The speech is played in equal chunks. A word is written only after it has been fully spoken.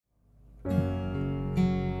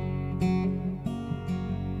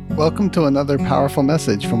Welcome to another powerful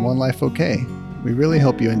message from One Life OK. We really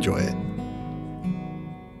hope you enjoy it.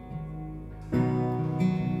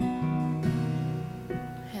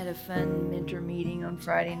 Had a fun mentor meeting on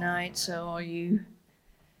Friday night, so all you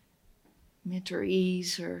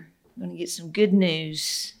mentorees are going to get some good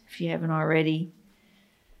news if you haven't already.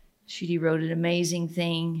 Judy wrote an amazing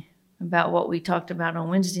thing about what we talked about on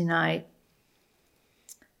Wednesday night.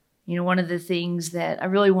 You know, one of the things that I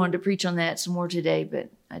really wanted to preach on that some more today,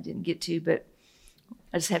 but I didn't get to, but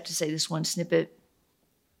I just have to say this one snippet,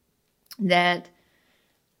 that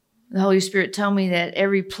the Holy Spirit told me that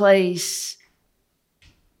every place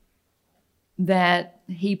that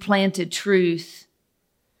he planted truth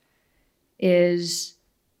is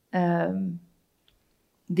the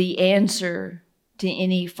answer to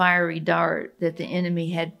any fiery dart that the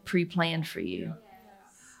enemy had pre-planned for you.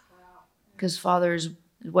 Because Father is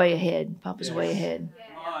way ahead. Papa's way ahead.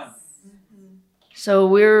 So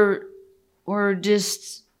we're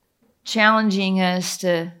just challenging us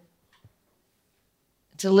to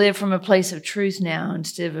live from a place of truth now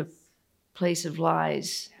instead of a place of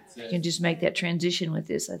lies. You can just make that transition with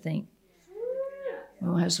this, I think. We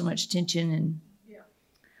won't have so much tension. And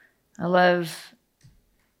I love,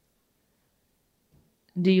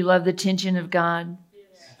 do you love the tension of God?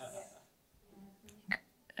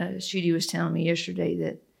 Judy was telling me yesterday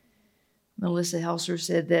that Melissa Helser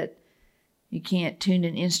said that you can't tune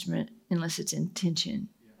an instrument unless it's in tension.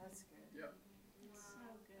 That's good. Yep.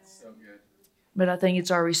 So good. But I think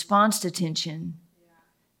it's our response to tension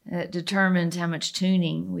that determines how much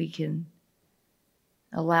tuning we can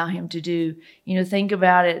allow him to do. You know, think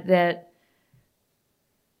about it, that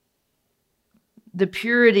the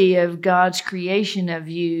purity of God's creation of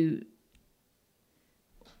you,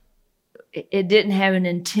 it didn't have an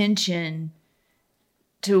intention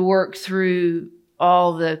to work through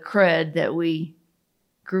all the crud that we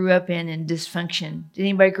grew up in dysfunction. Did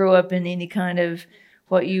anybody grow up in any kind of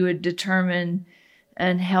what you would determine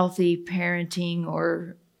unhealthy parenting,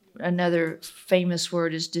 or another famous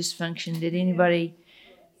word is dysfunction? Did anybody?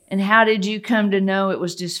 And how did you come to know it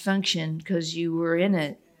was dysfunction? Because you were in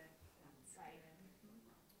it.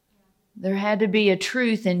 There had to be a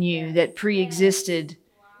truth in you that pre-existed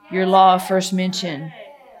your law of first mention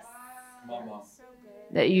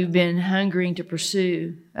that you've been hungering to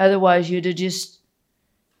pursue. Otherwise, you'd have just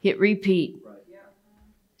hit repeat.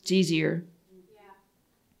 It's easier.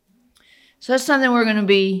 So that's something we're going to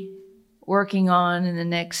be working on in the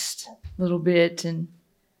next little bit. And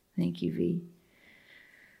thank you, V.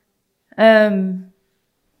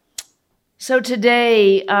 So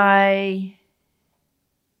today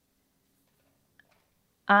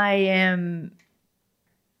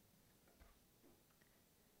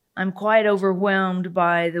I'm quite overwhelmed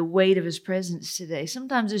by the weight of his presence today.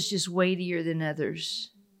 Sometimes it's just weightier than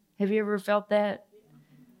others. Have you ever felt that?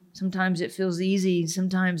 Sometimes it feels easy.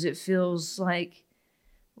 Sometimes it feels like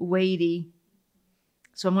weighty.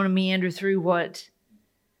 So I'm going to meander through what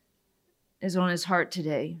is on his heart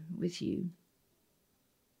today with you.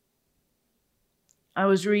 I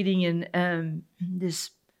was reading in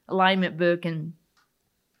this alignment book, and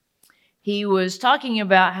he was talking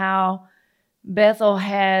about how Bethel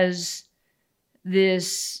has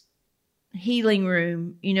this healing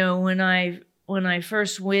room. You know, when I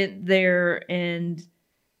first went there and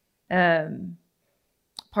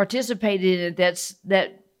participated in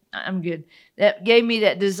it, I'm good. That gave me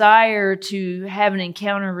that desire to have an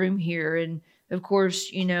encounter room here. And of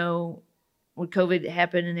course, you know, when COVID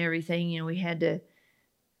happened and everything, you know, we had to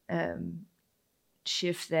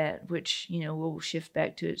shift that, which, you know, we'll shift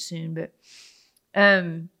back to it soon. But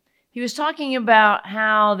he was talking about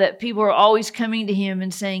how that people are always coming to him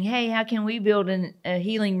and saying, hey, how can we build a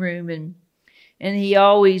healing room? And he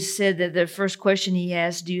always said that the first question he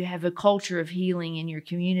asked, do you have a culture of healing in your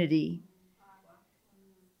community?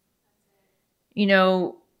 You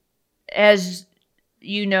know, as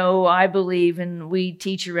you know, I believe, and we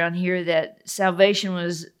teach around here, that salvation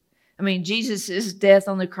was, Jesus' death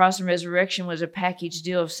on the cross and resurrection was a package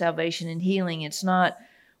deal of salvation and healing. It's not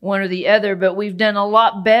one or the other, but we've done a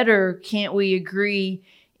lot better, can't we agree,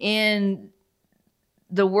 in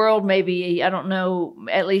the world, maybe, I don't know,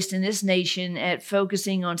 at least in this nation, at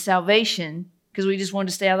focusing on salvation, because we just wanted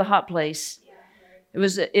to stay out of the hot place. It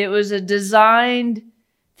was a designed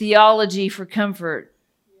theology for comfort.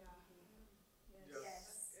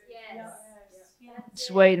 Just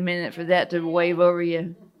wait a minute for that to wave over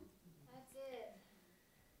you.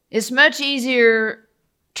 It's much easier,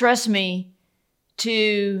 trust me,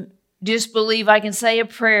 to just believe I can say a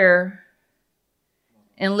prayer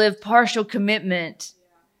and live partial commitment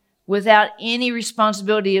without any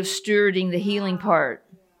responsibility of stewarding the healing part.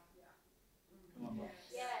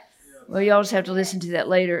 Well, y'all just have to listen to that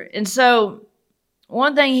later. And so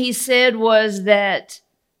one thing he said was that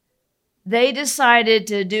they decided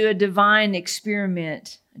to do a divine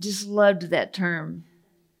experiment. I just loved that term.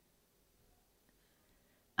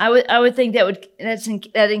 I would think that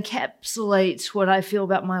encapsulates what I feel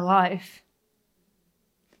about my life.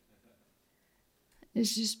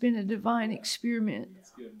 It's just been a divine experiment.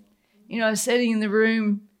 I was sitting in the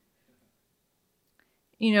room,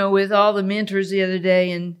 with all the mentors the other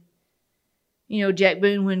day, and Jack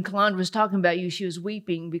Boone, when Kalanda was talking about you, she was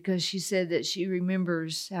weeping because she said that she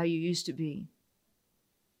remembers how you used to be,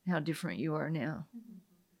 how different you are now.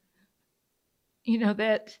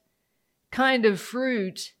 That kind of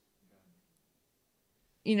fruit,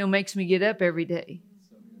 makes me get up every day.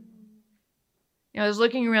 I was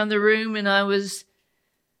looking around the room and I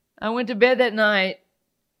went to bed that night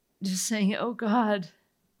just saying, oh God,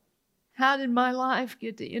 how did my life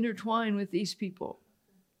get to intertwine with these people?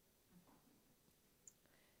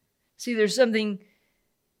 See, there's something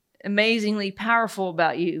amazingly powerful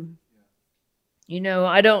about you.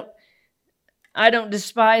 I don't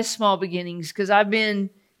despise small beginnings because I've been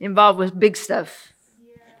involved with big stuff.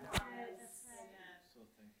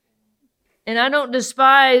 And I don't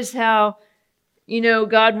despise how,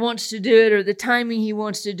 God wants to do it or the timing he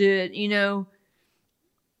wants to do it.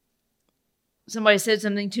 Somebody said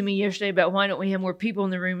something to me yesterday about why don't we have more people in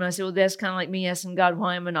the room? And I said, well, that's kind of like me asking God,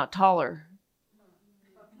 why am I not taller?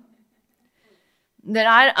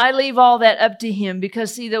 That I leave all that up to him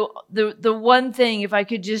because see the one thing, if I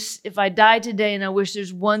die today and I wish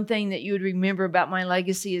there's one thing that you would remember about my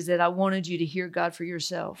legacy is that I wanted you to hear God for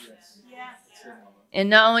yourself. Yes.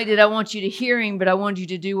 And not only did I want you to hear him, but I wanted you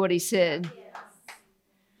to do what he said.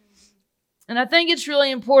 And I think it's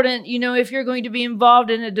really important, if you're going to be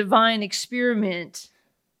involved in a divine experiment,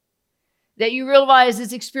 that you realize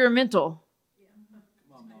it's experimental.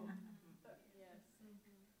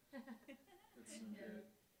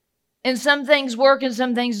 And some things work and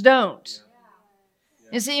some things don't.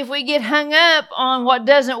 And see, if we get hung up on what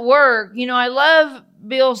doesn't work, I love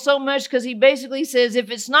Bill so much because he basically says, if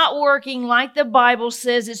it's not working like the Bible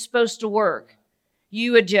says it's supposed to work,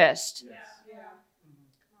 you adjust.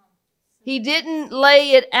 He didn't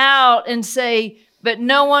lay it out and say, but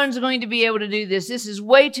no one's going to be able to do this. This is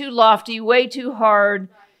way too lofty, way too hard.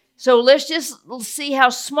 So let's just see how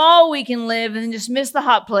small we can live and just miss the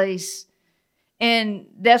hot place. And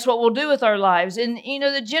that's what we'll do with our lives. And,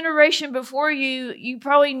 the generation before you, you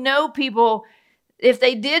probably know people, if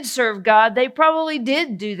they did serve God, they probably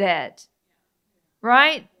did do that.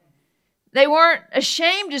 Right? They weren't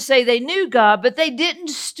ashamed to say they knew God, but they didn't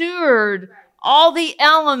steward all the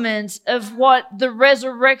elements of what the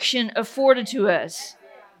resurrection afforded to us.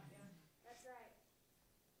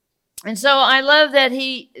 And so I love that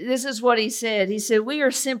this is what he said. He said, we are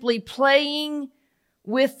simply playing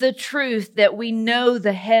with the truth that we know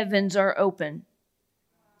the heavens are open.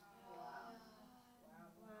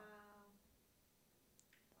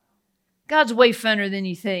 God's way funner than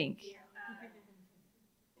you think.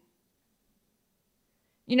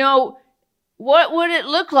 What would it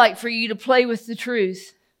look like for you to play with the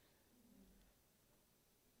truth?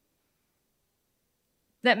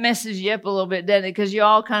 That messes you up a little bit, doesn't it? Because you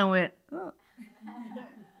all kind of went, oh.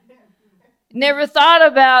 Never thought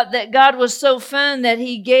about that God was so fun that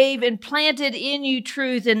he gave and planted in you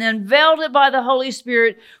truth and unveiled it by the Holy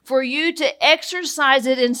Spirit for you to exercise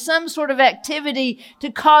it in some sort of activity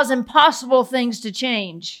to cause impossible things to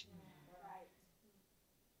change.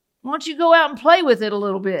 Why don't you go out and play with it a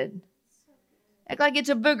little bit? Act like it's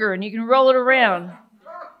a booger and you can roll it around.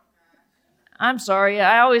 I'm sorry.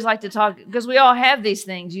 I always like to talk because we all have these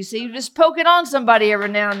things. You see, you just poke it on somebody every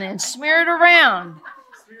now and then. Smear it around.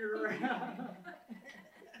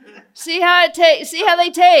 See how they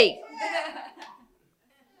take.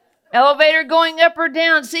 Elevator going up or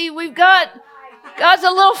down. See, God's a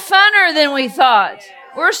little funner than we thought.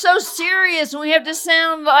 We're so serious and we have to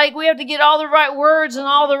sound like we have to get all the right words and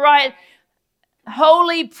all the right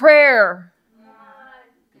holy prayer.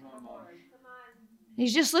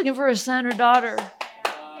 He's just looking for a son or daughter.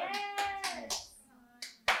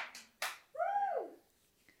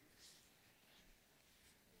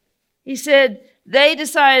 He said, they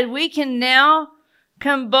decided we can now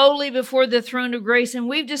come boldly before the throne of grace, and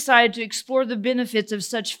we've decided to explore the benefits of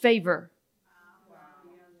such favor.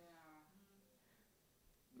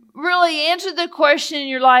 Really answer the question in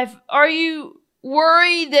your life, are you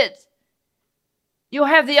worried that you'll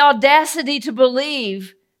have the audacity to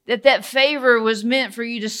believe that favor was meant for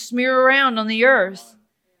you to smear around on the earth?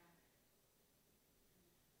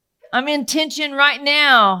 I'm in tension right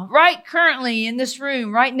now, right currently in this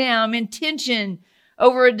room, right now. I'm in tension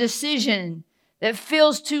over a decision that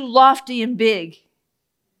feels too lofty and big.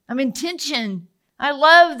 I'm in tension. I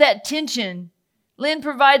love that tension. Lynn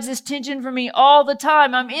provides this tension for me all the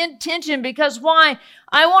time. I'm in tension because why?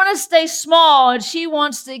 I want to stay small and she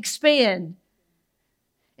wants to expand.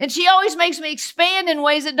 And she always makes me expand in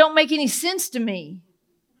ways that don't make any sense to me,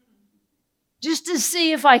 just to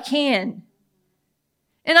see if I can.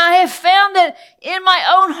 And I have found that in my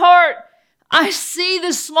own heart, I see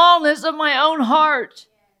the smallness of my own heart.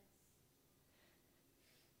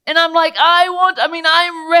 And I'm like,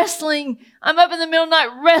 I'm wrestling. I'm up in the middle of the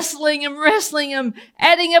night wrestling. I'm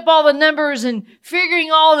adding up all the numbers and figuring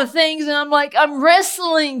all the things. And I'm like, I'm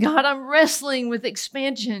wrestling, God. I'm wrestling with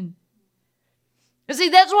expansion. You see,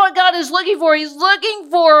 that's what God is looking for. He's looking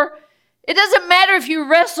for, it doesn't matter if you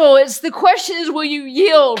wrestle. The question is, will you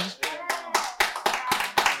yield?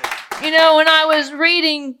 When I was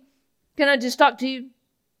reading, can I just talk to you?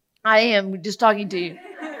 I am just talking to you.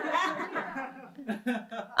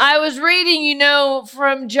 I was reading,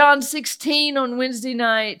 from John 16 on Wednesday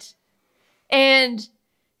night. And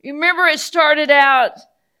you remember it started out,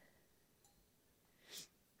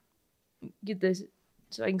 get this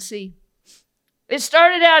so I can see. It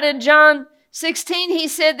started out in John 16. He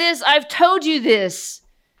said this, I've told you this.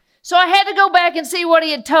 So I had to go back and see what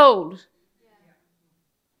he had told.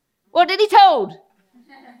 What did he told?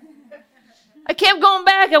 I kept going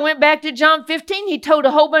back. I went back to John 15. He told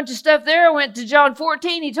a whole bunch of stuff there. I went to John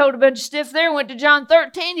 14. He told a bunch of stuff there. I went to John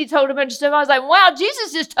 13. He told a bunch of stuff. I was like, wow,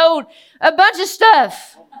 Jesus just told a bunch of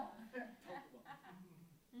stuff.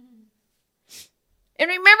 And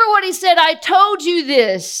remember what he said, I told you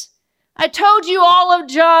this. I told you all of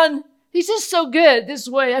John. He's just so good this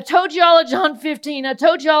way. I told you all of John 15. I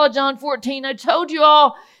told you all of John 14. I told you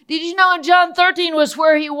all. Did you know in John 13 was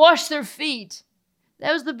where he washed their feet?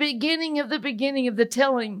 That was the beginning of the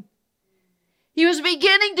telling. He was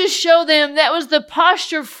beginning to show them that was the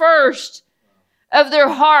posture first of their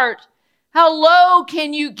heart. How low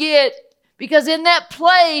can you get? Because in that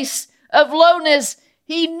place of lowness,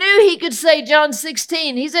 he knew he could say John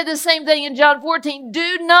 16. He said the same thing in John 14.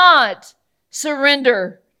 Do not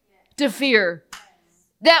surrender to fear.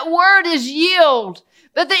 That word is yield.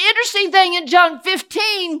 But the interesting thing in John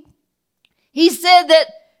 15, he said that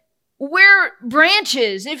we're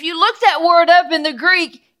branches. If you look that word up in the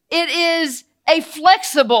Greek, it is a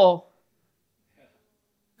flexible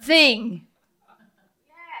thing.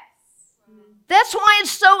 That's why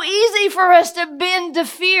it's so easy for us to bend to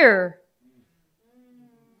fear.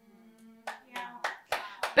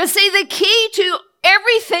 But see, the key to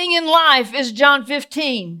everything in life is John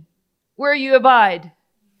 15, where you abide.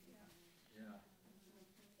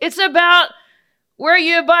 It's about where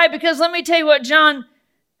you abide, because let me tell you what, John,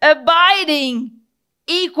 abiding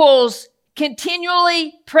equals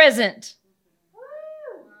continually present.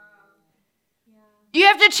 You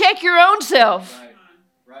have to check your own self.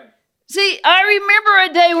 Right. See, I remember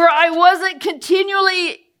a day where I wasn't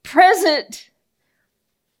continually present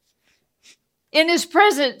in his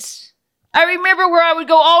presence. I remember where I would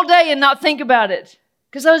go all day and not think about it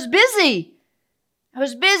because I was busy. I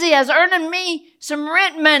was earning me some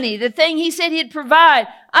rent money, the thing he said he'd provide.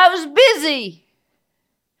 I was busy.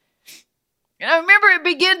 And I remember it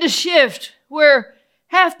began to shift where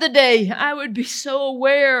half the day I would be so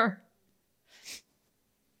aware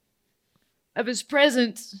of his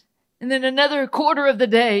presence. And then another quarter of the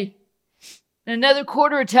day, and another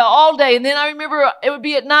quarter until all day. And then I remember it would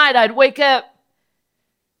be at night. I'd wake up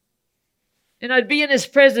and I'd be in his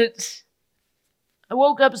presence. I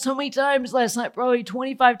woke up so many times last night, probably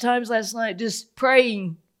 25 times last night, just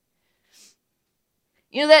praying.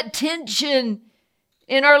 You know, that tension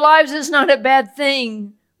in our lives is not a bad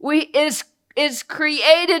thing. It's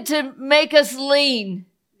created to make us lean.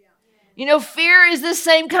 You know, fear is the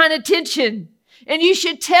same kind of tension. And you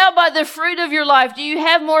should tell by the fruit of your life, do you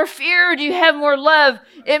have more fear or do you have more love?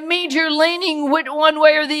 It means you're leaning one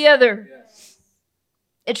way or the other. Yes.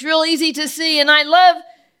 It's real easy to see. And I love,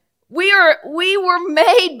 we were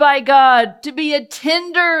made by God to be a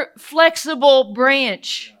tender, flexible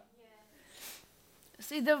branch. Yes.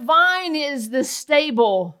 See, the vine is the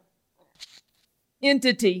stable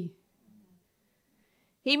entity.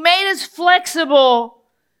 He made us flexible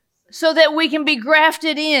so that we can be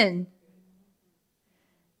grafted in.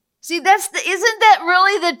 See, isn't that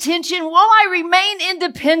really the tension? Will I remain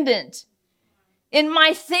independent in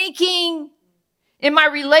my thinking, in my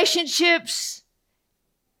relationships,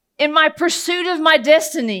 in my pursuit of my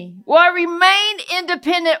destiny? Will I remain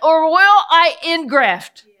independent or will I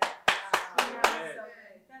engraft?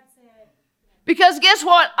 Because guess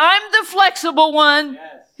what? I'm the flexible one.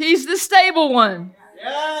 He's the stable one.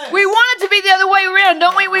 We want it to be the other way around,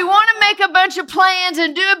 don't we? We want to make a bunch of plans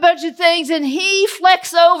and do a bunch of things, and he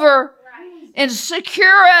flex over and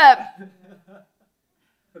secure up.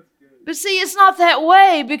 But see, it's not that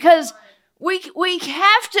way, because we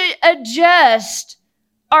have to adjust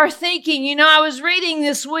our thinking. You know, I was reading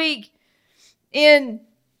this week in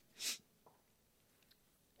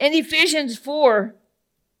Ephesians 4.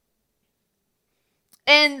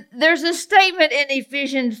 And there's a statement in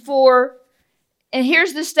Ephesians 4. And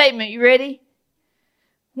here's the statement. You ready?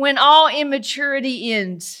 When all immaturity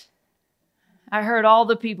ends. I heard all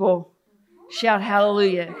the people shout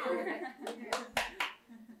hallelujah.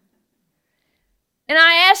 And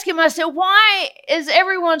I asked him, I said, why is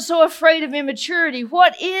everyone so afraid of immaturity?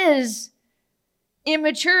 What is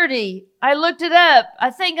immaturity? I looked it up. I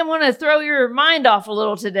think I'm going to throw your mind off a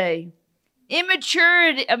little today.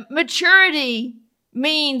 Maturity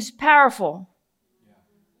means powerful.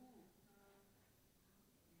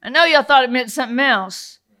 I know y'all thought it meant something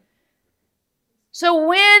else. So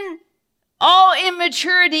when all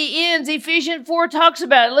immaturity ends, Ephesians 4 talks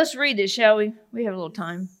about it. Let's read it, shall we? We have a little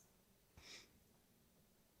time.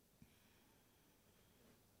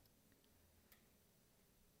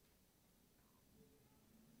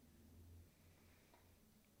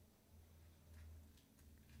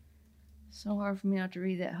 So hard for me not to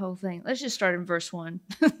read that whole thing. Let's just start in verse 1.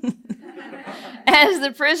 As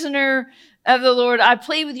the prisoner of the Lord, I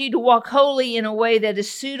plead with you to walk holy in a way that is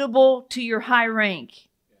suitable to your high rank.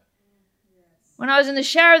 When I was in the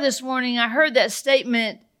shower this morning, I heard that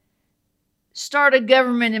statement, start a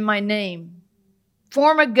government in my name.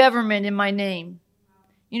 Form a government in my name.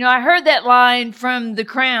 You know, I heard that line from The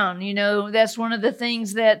Crown. You know, that's one of the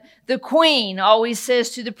things that the Queen always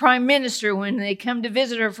says to the Prime Minister when they come to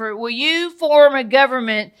visit her for, will you form a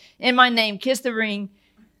government in my name? Kiss the ring.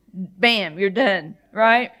 Bam, you're done,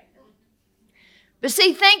 right? But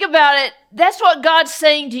see, think about it. That's what God's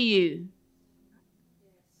saying to you.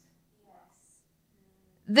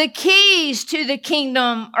 The keys to the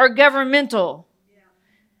kingdom are governmental.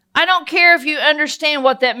 I don't care if you understand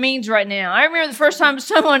what that means right now. I remember the first time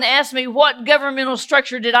someone asked me what governmental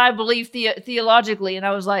structure did I believe theologically, and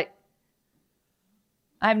I was like,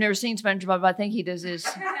 I've never seen SpongeBob, but I think he does this.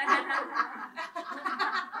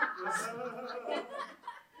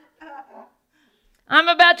 I'm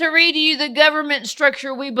about to read to you the government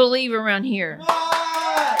structure we believe around here.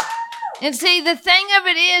 And see, the thing of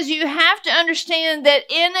it is, you have to understand that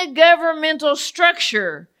in a governmental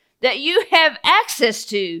structure that you have access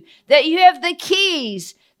to, that you have the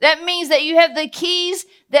keys, that means that you have the keys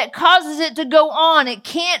that causes it to go on. It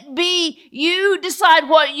can't be you decide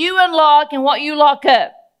what you unlock and what you lock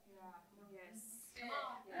up.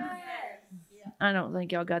 I don't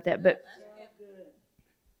think y'all got that, but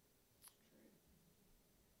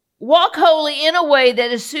walk holy in a way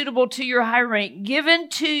that is suitable to your high rank, given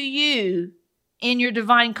to you in your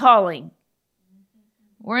divine calling.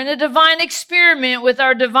 We're in a divine experiment with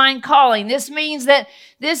our divine calling. This means that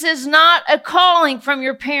this is not a calling from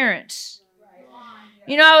your parents.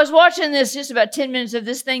 You know, I was watching this, just about 10 minutes of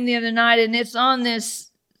this thing the other night, and it's on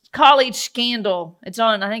this college scandal. It's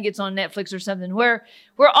on, I think it's on Netflix or something, where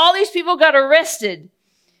all these people got arrested.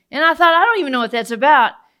 And I thought, I don't even know what that's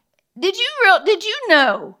about. Did you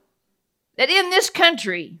know that in this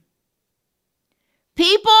country,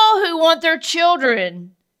 people who want their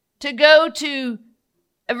children to go to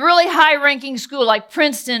a really high-ranking school like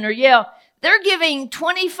Princeton or Yale, they're giving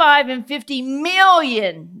 $25 and $50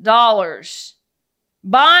 million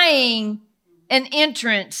buying an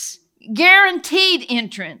entrance, guaranteed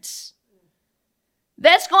entrance.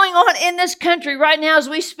 That's going on in this country right now as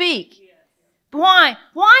we speak. Why?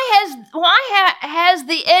 Why has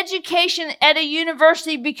the education at a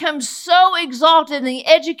university become so exalted, and the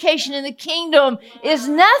education in the kingdom is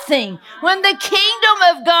nothing, when the kingdom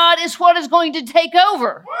of God is what is going to take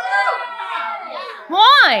over?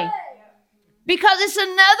 Why? Because it's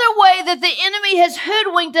another way that the enemy has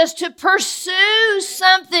hoodwinked us to pursue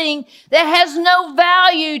something that has no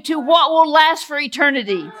value to what will last for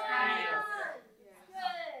eternity.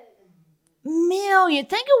 Million.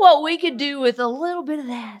 Think of what we could do with a little bit of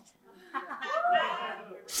that.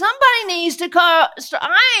 Somebody needs to call.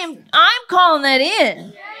 I'm calling that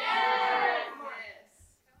in.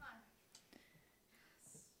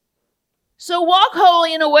 So walk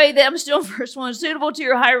holy in a way that, I'm still in verse 1, suitable to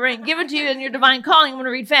your high rank, given to you in your divine calling. I'm going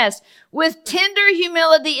to read fast. With tender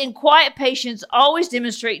humility and quiet patience, always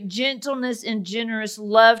demonstrate gentleness and generous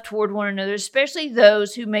love toward one another, especially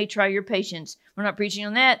those who may try your patience. We're not preaching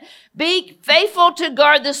on that. Be faithful to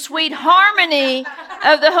guard the sweet harmony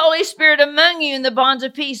of the Holy Spirit among you in the bonds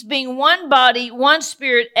of peace, being one body, one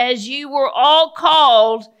spirit, as you were all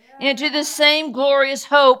called into the same glorious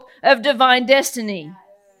hope of divine destiny.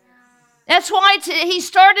 That's why he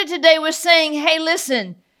started today with saying, hey,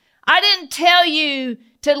 listen, I didn't tell you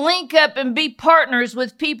to link up and be partners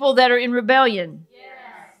with people that are in rebellion. Yes.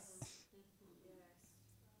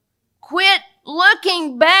 Quit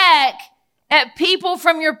looking back at people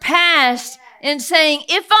from your past and saying,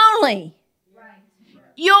 if only.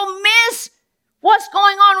 You'll miss what's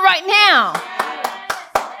going on right now.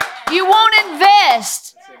 You won't invest.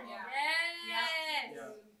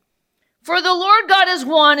 For the Lord God is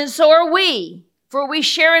one, and so are we. For we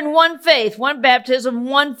share in one faith, one baptism,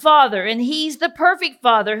 one Father. And He's the perfect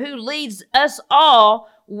Father who leads us all,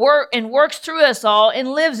 works through us all,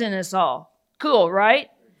 and lives in us all. Cool, right?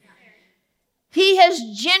 He has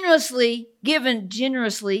generously given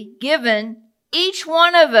each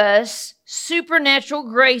one of us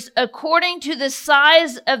supernatural grace according to the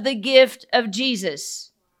size of the gift of Jesus.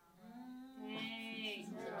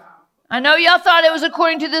 I know y'all thought it was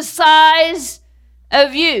according to the size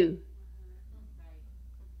of you.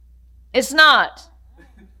 It's not.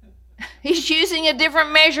 He's using a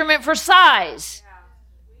different measurement for size.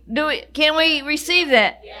 Can we receive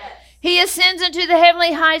that? Yes. He ascends into the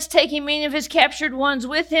heavenly heights, taking many of his captured ones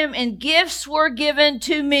with him, and gifts were given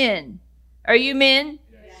to men. Are you men?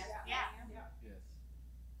 Yes.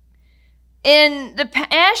 In the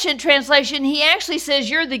Passion Translation, he actually says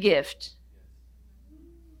you're the gift.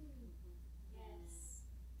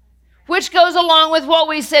 Which goes along with what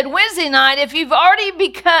we said Wednesday night. If you've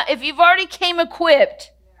already came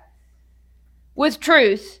equipped with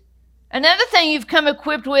truth, another thing you've come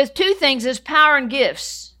equipped with, two things, is power and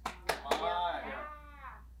gifts.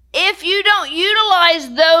 If you don't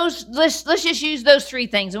utilize those, let's just use those three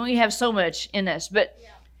things, and we have so much in us. But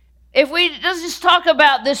if let's just talk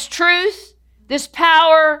about this truth, this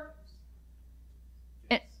power,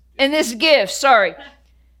 and this gift. Sorry.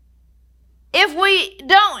 If we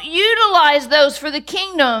don't utilize those for the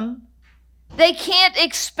kingdom, they can't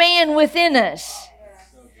expand within us.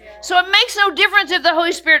 So it makes no difference if the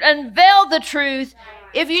Holy Spirit unveiled the truth.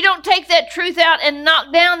 If you don't take that truth out and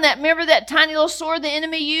knock down remember that tiny little sword the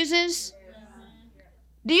enemy uses?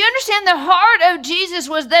 Do you understand the heart of Jesus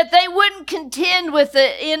was that they wouldn't contend with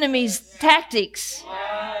the enemy's tactics?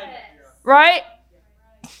 Right?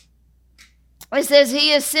 It says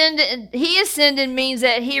he ascended means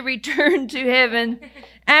that he returned to heaven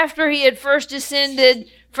after he had first ascended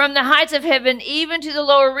from the heights of heaven even to the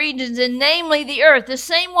lower regions, and namely the earth. The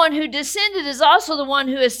same one who descended is also the one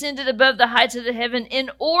who ascended above the heights of the heaven in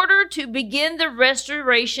order to begin the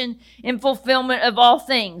restoration and fulfillment of all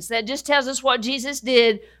things. That just tells us what Jesus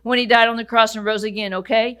did when he died on the cross and rose again,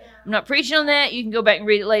 okay? I'm not preaching on that. You can go back and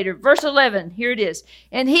read it later. Verse 11, here it is.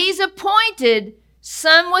 And he's appointed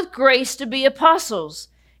some with grace to be apostles,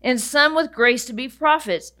 and some with grace to be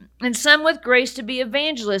prophets, and some with grace to be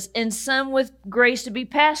evangelists, and some with grace to be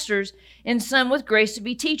pastors, and some with grace to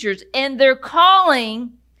be teachers. And their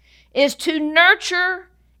calling is to nurture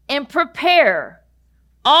and prepare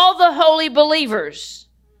all the holy believers.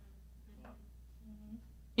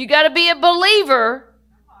 You got to be a believer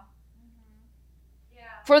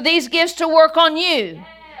for these gifts to work on you.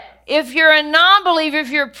 If you're a non-believer,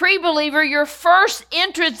 if you're a pre-believer, your first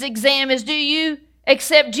entrance exam is, do you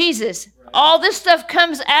accept Jesus? All this stuff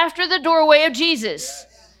comes after the doorway of Jesus.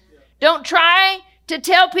 Don't try to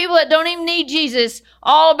tell people that don't even need Jesus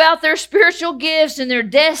all about their spiritual gifts and their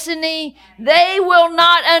destiny. They will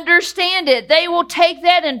not understand it. They will take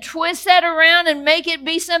that and twist that around and make it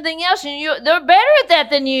be something else. And they're better at that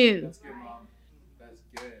than you. That's good, Mom. That's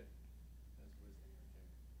good.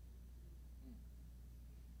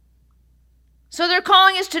 So their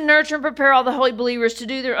calling is to nurture and prepare all the holy believers to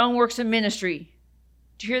do their own works of ministry.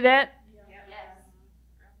 Did you hear that? Yes.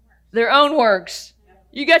 Their own works.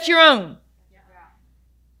 You got your own.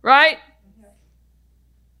 Right?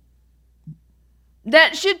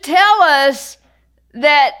 That should tell us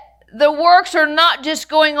that the works are not just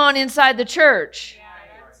going on inside the church.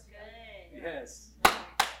 Yes.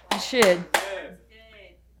 It should.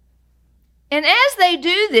 And as they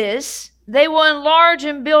do this, they will enlarge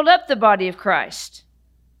and build up the body of Christ.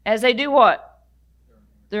 As they do what?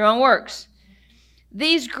 Their own works.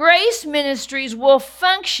 These grace ministries will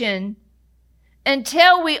function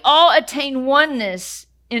until we all attain oneness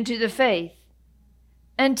into the faith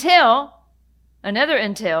until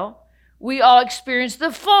we all experience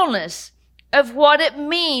the fullness of what it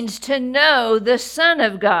means to know the Son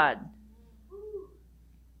of God.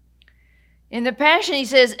 In the Passion, he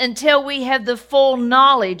says, until we have the full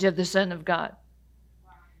knowledge of the Son of God.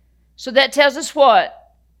 So that tells us what?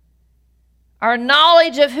 Our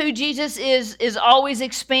knowledge of who Jesus is always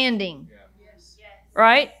expanding. Yes.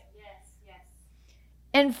 Right? Yes.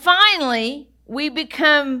 And finally, we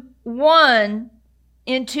become one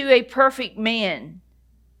into a perfect man.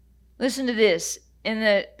 Listen to this. In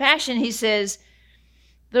the Passion, he says,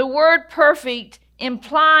 the word perfect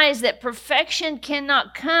implies that perfection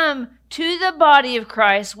cannot come to the body of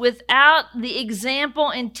Christ without the example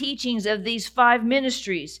and teachings of these 5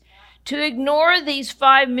 ministries. To ignore these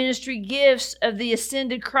 5 ministry gifts of the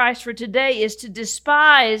ascended Christ for today is to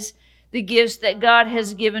despise the gifts that God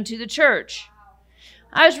has given to the church.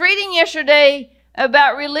 I was reading yesterday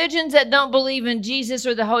about religions that don't believe in Jesus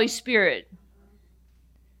or the Holy Spirit.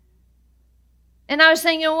 And I was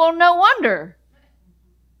thinking, well, no wonder.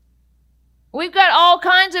 We've got all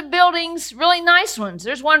kinds of buildings, really nice ones.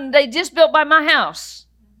 There's one they just built by my house.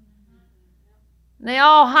 They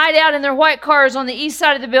all hide out in their white cars on the east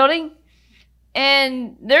side of the building.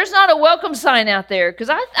 And there's not a welcome sign out there because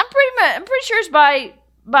I'm pretty sure it's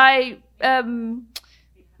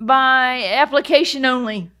by application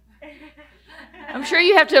only. I'm sure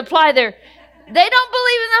you have to apply there. They don't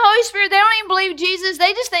believe in the Holy Spirit. They don't even believe Jesus.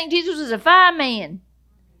 They just think Jesus was a fine man.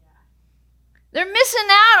 They're missing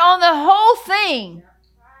out on the whole thing.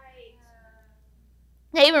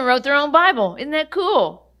 They even wrote their own Bible. Isn't that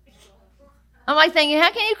cool? I'm like thinking,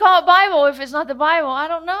 how can you call it Bible if it's not the Bible? I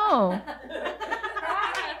don't know.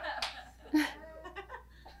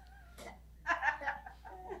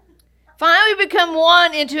 Finally, we become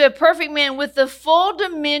one into a perfect man with the full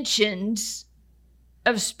dimensions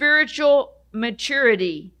of spiritual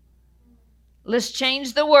maturity. Let's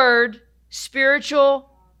change the word. Spiritual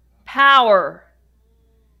power.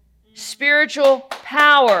 Spiritual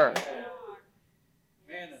power.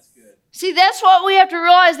 Man, that's good. See, that's what we have to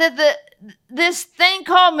realize, that this thing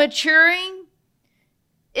called maturing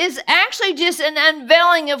is actually just an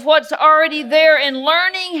unveiling of what's already there and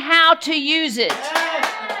learning how to use it.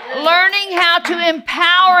 Learning how to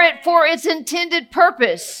empower it for its intended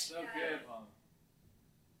purpose. So good, Mom.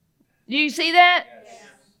 Do you see that? Yes.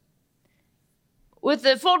 With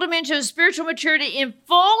the full dimension of spiritual maturity and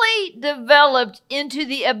fully developed into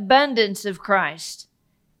the abundance of Christ.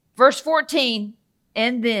 Verse 14,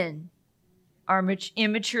 and then our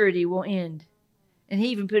immaturity will end. And he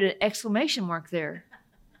even put an exclamation mark there.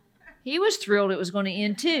 He was thrilled it was going to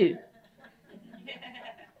end too.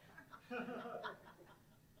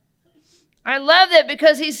 I love that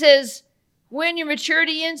because he says, when your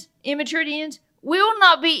immaturity ends, we will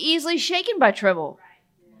not be easily shaken by trouble,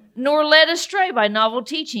 nor led astray by novel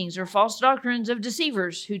teachings or false doctrines of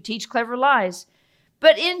deceivers who teach clever lies.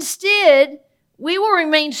 But instead, we will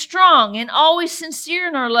remain strong and always sincere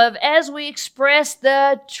in our love as we express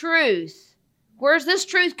the truth. Where's this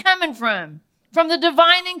truth coming from? From the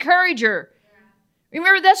divine encourager.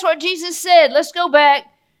 Remember, that's what Jesus said. Let's go back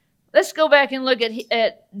and look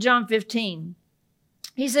at John 15.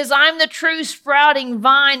 He says, I'm the true sprouting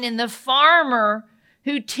vine, and the farmer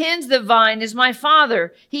who tends the vine is my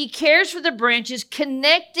Father. He cares for the branches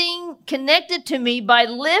connected to me by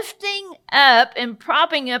lifting up and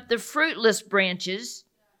propping up the fruitless branches.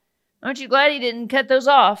 Aren't you glad he didn't cut those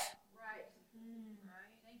off? Right.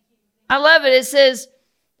 I love it. It says,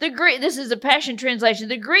 this is a Passion Translation.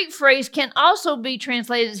 The Greek phrase can also be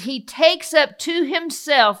translated as he takes up to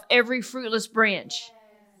himself every fruitless branch.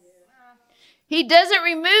 He doesn't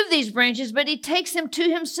remove these branches, but he takes them to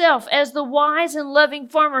himself. As the wise and loving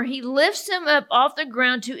farmer, he lifts them up off the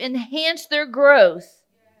ground to enhance their growth.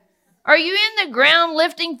 Are you in the ground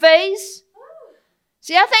lifting phase?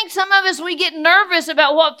 See, I think some of us, we get nervous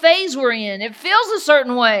about what phase we're in. It feels a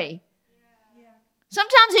certain way.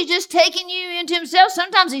 Sometimes he's just taking you into himself.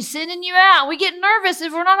 Sometimes he's sending you out. We get nervous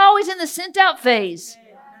if we're not always in the sent out phase.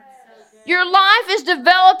 Your life is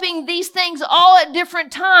developing these things all at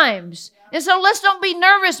different times. And so let's don't be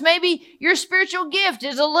nervous. Maybe your spiritual gift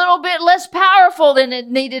is a little bit less powerful than it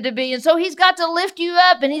needed to be. And so he's got to lift you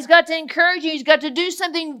up and he's got to encourage you. He's got to do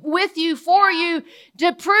something with you, for you,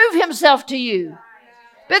 to prove himself to you.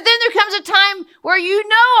 But then there comes a time where you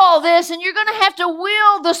know all this and you're going to have to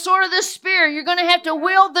wield the sword of the Spirit. You're going to have to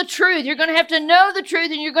wield the truth. You're going to have to know the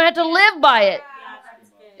truth and you're going to have to live by it.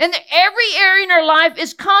 And every area in our life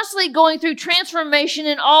is constantly going through transformation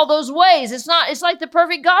in all those ways. It's like the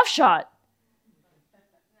perfect golf shot.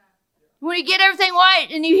 When you get everything right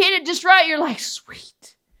and you hit it just right, you're like,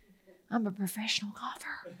 sweet. I'm a professional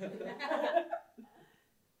golfer.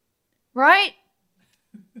 Right?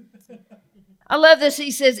 I love this.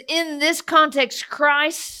 He says, in this context,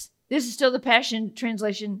 Christ, this is still the Passion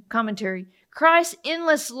Translation commentary, Christ's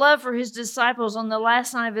endless love for his disciples on the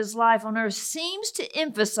last night of his life on earth seems to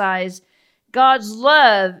emphasize God's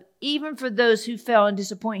love even for those who fail and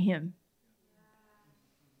disappoint him.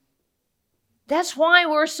 That's why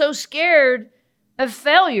we're so scared of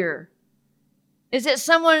failure, is that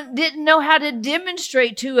someone didn't know how to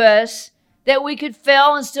demonstrate to us that we could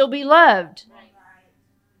fail and still be loved.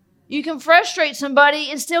 You can frustrate somebody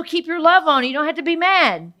and still keep your love on. You don't have to be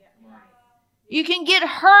mad. You can get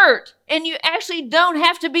hurt and you actually don't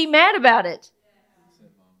have to be mad about it.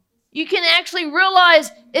 You can actually realize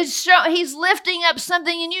he's lifting up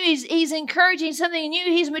something in you. He's encouraging something in you.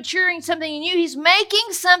 He's maturing something in you. He's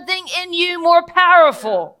making something in you more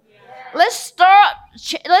powerful. Let's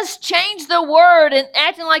change the word and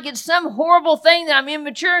acting like it's some horrible thing that I'm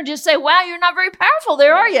immature and just say, wow, you're not very powerful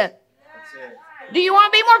there, are you? Do you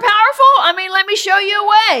want to be more powerful? I mean, let me show you a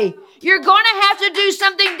way. You're going to have to do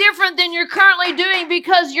something different than you're currently doing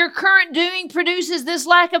because your current doing produces this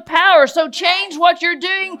lack of power. So change what you're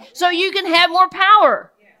doing so you can have more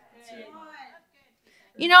power.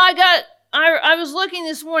 You know, I was looking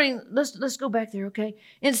this morning. Let's go back there, okay?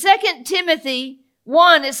 In 2 Timothy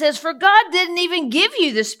 1, it says, for God didn't even give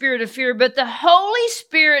you the spirit of fear, but the Holy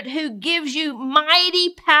Spirit who gives you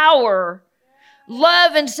mighty power,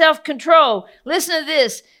 love, and self-control. Listen to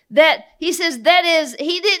this. That he says, that is,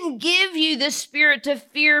 he didn't give you the spirit to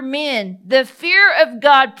fear men. The fear of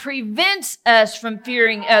God prevents us from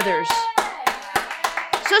fearing others.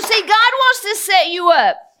 So see, God wants to set you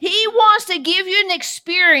up. He wants to give you an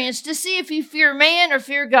experience to see if you fear man or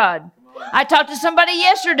fear God. I talked to somebody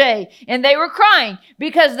yesterday and they were crying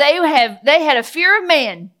because they had a fear of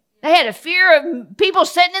man. They had a fear of people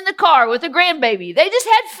sitting in the car with a grandbaby. They just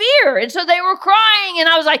had fear. And so they were crying and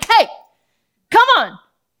I was like, hey, come on.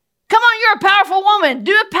 Come on, you're a powerful woman.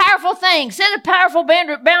 Do a powerful thing. Set a powerful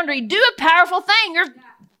boundary. Do a powerful thing. You're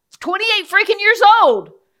 28 freaking years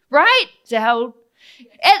old, right? Is that how old?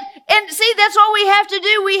 And see, that's what we have to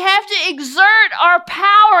do. We have to exert our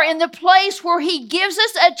power in the place where he gives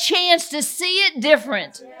us a chance to see it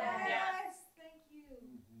different. Yes, thank you.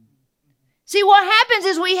 See, what happens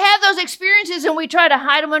is we have those experiences and we try to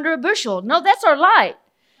hide them under a bushel. No, that's our light.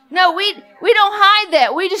 No, we don't hide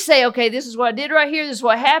that. We just say, okay, this is what I did right here. This is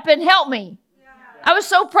what happened. Help me. I was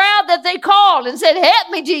so proud that they called and said, help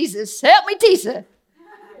me, Jesus. Help me, Tisa.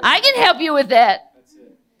 I can help you with that.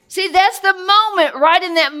 See, that's the moment, right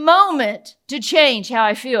in that moment, to change how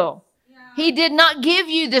I feel. He did not give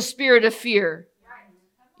you the spirit of fear.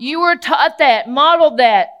 You were taught that, modeled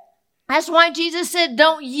that. That's why Jesus said,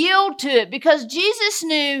 don't yield to it, because Jesus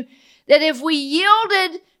knew that if we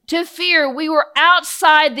yielded to fear, we were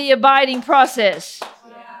outside the abiding process.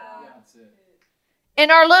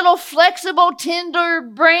 And our little flexible, tender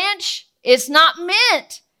branch, it's not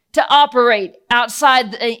meant to operate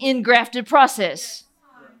outside the engrafted process.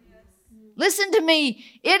 Listen to me.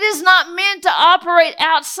 It is not meant to operate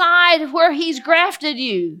outside where he's grafted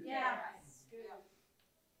you.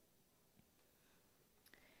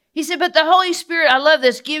 He said, but the Holy Spirit, I love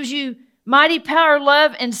this, gives you mighty power,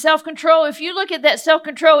 love, and self-control. If you look at that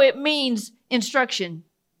self-control, it means instruction.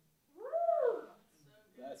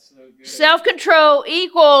 That's so good. Self-control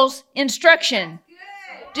equals instruction.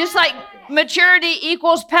 Just like maturity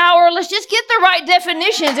equals power. Let's just get the right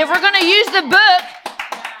definitions. If we're going to use the book,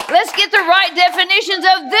 let's get the right definitions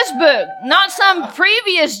of this book, not some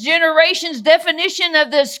previous generation's definition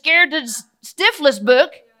of the Scared to Stiffless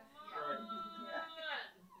book.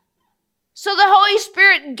 So the Holy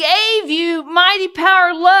Spirit gave you mighty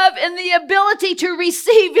power, love, and the ability to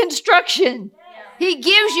receive instruction. He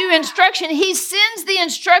gives you instruction. He sends the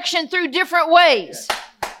instruction through different ways.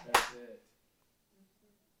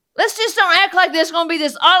 Let's just don't act like there's going to be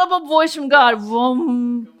this audible voice from God.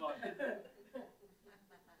 Remember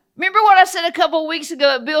what I said a couple of weeks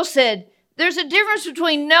ago? Bill said, there's a difference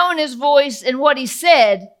between knowing his voice and what he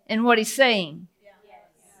said and what he's saying.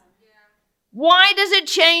 Why does it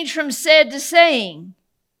change from said to saying?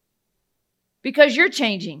 Because you're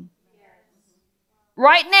changing.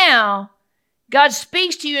 Right now, God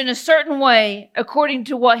speaks to you in a certain way according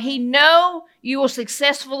to what he knows you will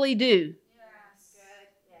successfully do.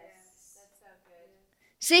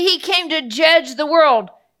 See, he came to judge the world.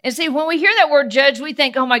 And see, when we hear that word judge, we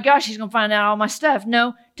think, oh my gosh, he's going to find out all my stuff.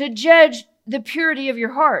 No, to judge the purity of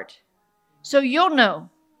your heart. So you'll know.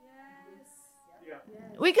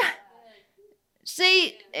 We got...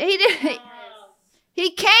 See,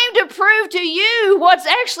 He came to prove to you what's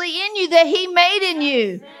actually in you that he made in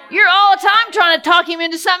you. You're all the time trying to talk him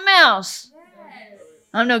into something else.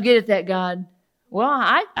 I'm no good at that, God. Well,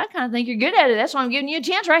 I kind of think you're good at it. That's why I'm giving you a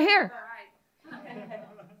chance right here.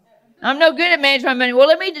 I'm no good at managing my money. Well,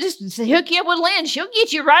 let me just hook you up with Lynn. She'll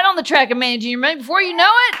get you right on the track of managing your money. Before you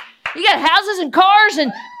know it, you got houses and cars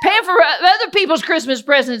and paying for other people's Christmas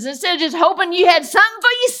presents instead of just hoping you had something for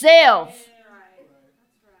yourself.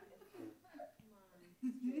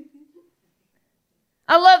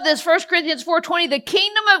 I love this. 1 Corinthians 4:20. The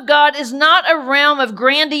kingdom of God is not a realm of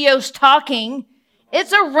grandiose talking.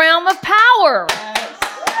 It's a realm of power.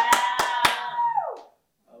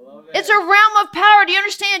 It's a realm of power. Do you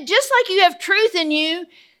understand? Just like you have truth in you,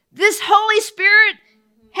 this Holy Spirit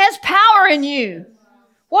has power in you.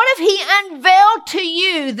 What if he unveiled to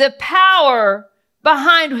you the power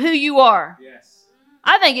behind who you are? Yes.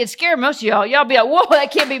 I think it'd scare most of y'all. Y'all be like, whoa, that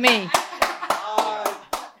can't be me.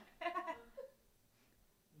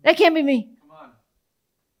 That can't be me. Come on.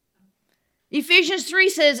 Ephesians 3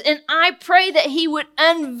 says, and I pray that he would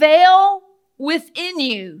unveil within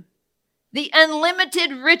you the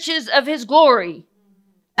unlimited riches of his glory.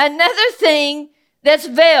 Another thing that's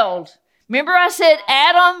veiled. Remember I said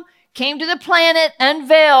Adam came to the planet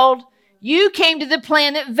unveiled. You came to the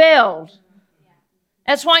planet veiled.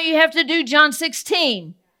 That's why you have to do John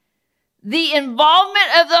 16. The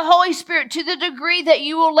involvement of the Holy Spirit, to the degree that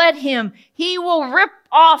you will let him, he will rip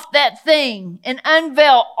off that thing and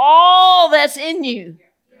unveil all that's in you.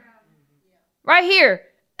 Right here.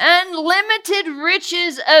 Unlimited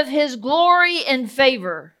riches of his glory and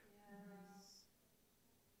favor.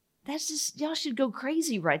 That's just, y'all should go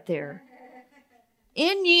crazy right there.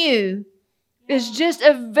 In you is just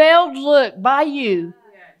a veiled look by you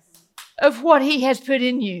of what he has put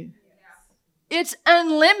in you. It's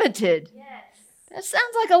unlimited. That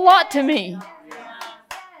sounds like a lot to me.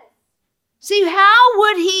 See, how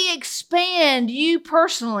would he expand you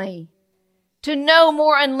personally to know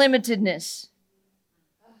more unlimitedness?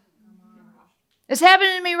 It's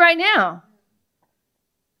happening to me right now.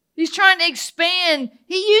 He's trying to expand.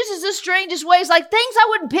 He uses the strangest ways, like things I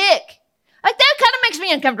wouldn't pick. Like that kind of makes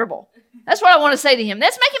me uncomfortable. That's what I want to say to him.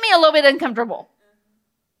 That's making me a little bit uncomfortable.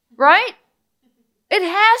 Right? It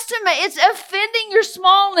has to make, it's offending your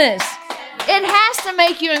smallness. It has to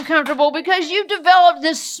make you uncomfortable because you've developed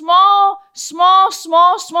this small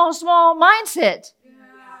mindset.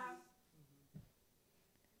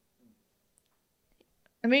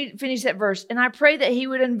 Let me finish that verse. And I pray that he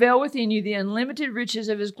would unveil within you the unlimited riches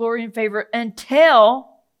of his glory and favor until,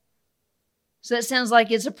 so that sounds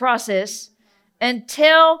like it's a process,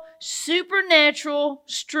 until supernatural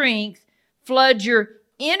strength floods your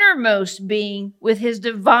innermost being with his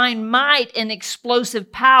divine might and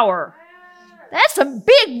explosive power. That's some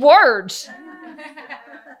big words.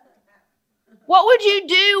 What would you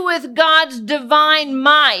do with God's divine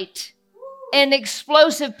might and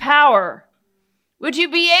explosive power? Would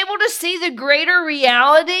you be able to see the greater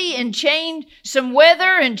reality and change some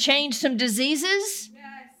weather and change some diseases?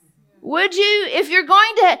 Would you? If you're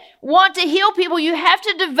going to want to heal people, you have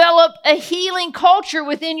to develop a healing culture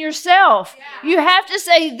within yourself. You have to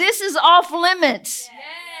say, this is off limits.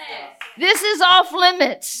 This is off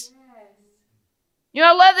limits. You know,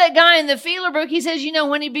 I love that guy in the feeler book. He says, you know,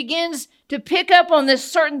 when he begins to pick up on this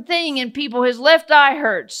certain thing in people, his left eye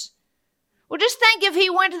hurts. Well, just think if he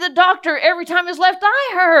went to the doctor every time his left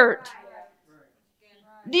eye hurt.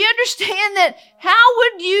 Do you understand that? How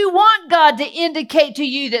would you want God to indicate to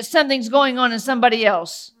you that something's going on in somebody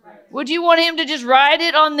else? Would you want him to just write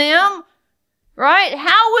it on them? Right?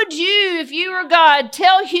 How would you, if you were God,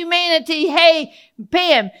 tell humanity, hey,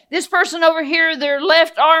 Pam, this person over here, their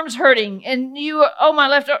left arm's hurting. And you, oh, my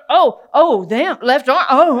left arm. Oh, damn, left arm.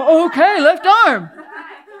 Oh, okay, left arm.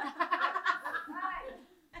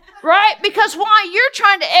 Right? Because why? You're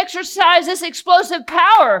trying to exercise this explosive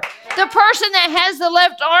power. The person that has the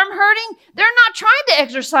left arm hurting, they're not trying to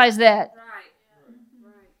exercise that.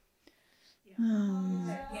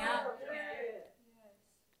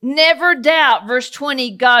 Never doubt, verse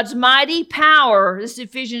 20, God's mighty power. This is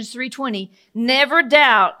Ephesians 3:20. Never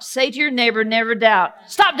doubt. Say to your neighbor, never doubt.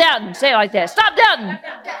 Stop doubting. Say it like that. Stop doubting.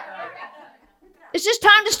 It's just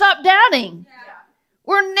time to stop doubting.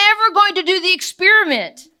 We're never going to do the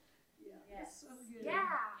experiment.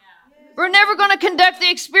 We're never going to conduct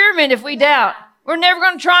the experiment if we doubt. We're never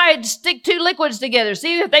going to try to stick two liquids together,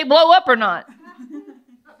 see if they blow up or not.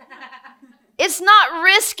 It's not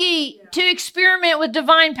risky to experiment with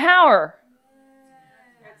divine power.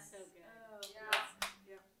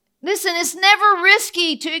 Listen, it's never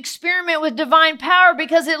risky to experiment with divine power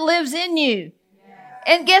because it lives in you.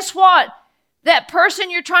 And guess what? that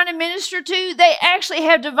person you're trying to minister to, they actually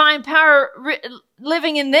have divine power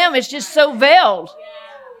living in them. It's just so veiled.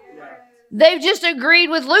 They've just agreed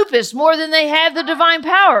with lupus more than they have the divine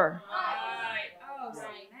power.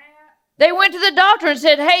 They went to the doctor and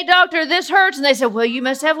said, hey, doctor, this hurts. And they said, well, you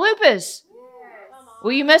must have lupus.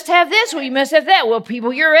 Well, you must have this. Well, you must have that. Well,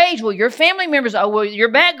 people your age. Well, your family members. Oh, well, your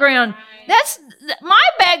background. My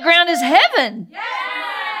background is heaven.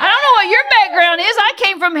 I don't know what your background is. I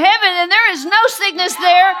came from heaven and there is no sickness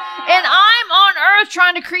there. And I'm on earth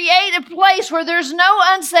trying to create a place where there's no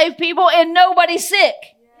unsaved people and nobody's sick.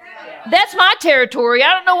 That's my territory.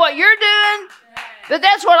 I don't know what you're doing, but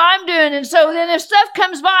that's what I'm doing. And so then if stuff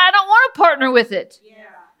comes by, I don't want to partner with it.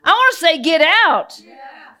 I want to say, get out.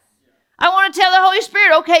 I want to tell the Holy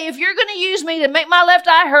Spirit, okay, if you're going to use me to make my left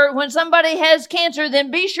eye hurt when somebody has cancer, then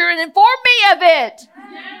be sure and inform me of it.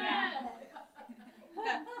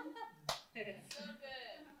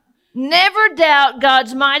 Never doubt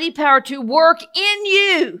God's mighty power to work in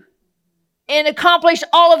you and accomplish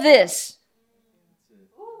all of this.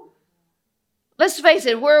 Let's face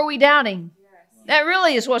it, where are we doubting? That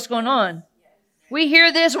really is what's going on. We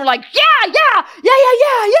hear this and we're like, yeah.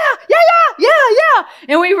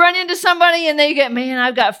 And we run into somebody and they get, man,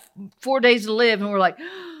 I've got 4 days to live. And we're like,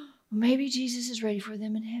 maybe Jesus is ready for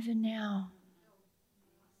them in heaven now.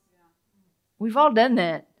 We've all done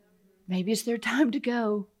that. Maybe it's their time to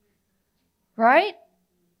go. Right?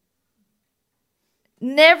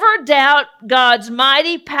 Never doubt God's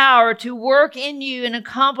mighty power to work in you and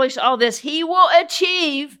accomplish all this. He will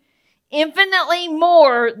achieve infinitely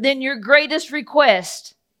more than your greatest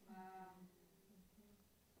request.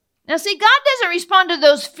 Now, see, God doesn't respond to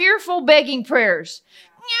those fearful begging prayers.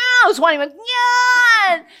 No, it's one of them.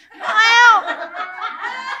 God,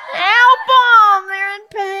 help them. They're in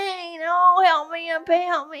pain. Oh, help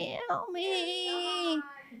me.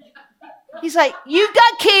 He's like, you've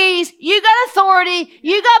got keys, you got authority,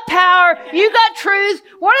 you got power, you got truth.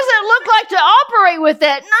 What does it look like to operate with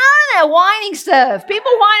that? None of that whining stuff. People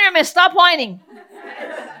whine, and stop whining.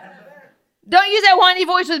 Don't use that whiny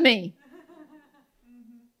voice with me.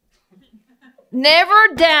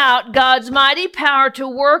 Never doubt God's mighty power to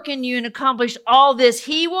work in you and accomplish all this.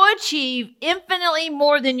 He will achieve infinitely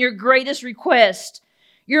more than your greatest request,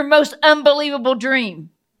 your most unbelievable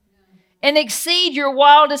dream, and exceed your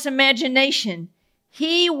wildest imagination.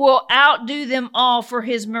 He will outdo them all, for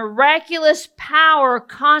his miraculous power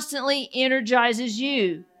constantly energizes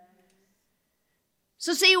you.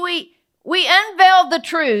 So see, we unveiled the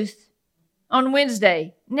truth on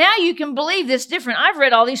Wednesday. Now you can believe this different. I've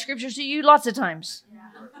read all these scriptures to you lots of times.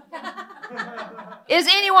 Is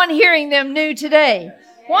anyone hearing them new today?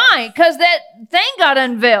 Why? Because that thing got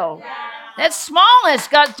unveiled. That smallness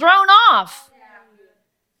got thrown off.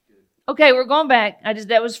 Okay, we're going back.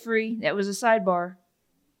 That was free. That was a sidebar.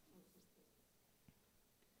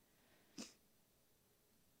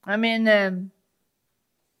 I'm in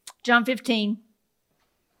John 15.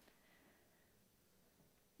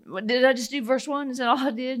 Did I just do verse 1? Is that all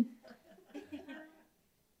I did?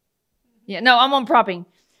 Yeah, no, I'm on propping.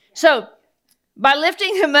 So, by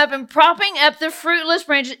lifting them up and propping up the fruitless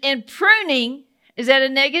branches and pruning, is that a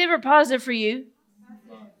negative or positive for you?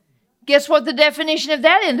 Guess what the definition of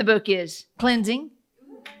that in the book is? Cleansing.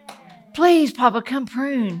 Please, Papa, come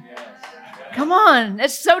prune. Come on.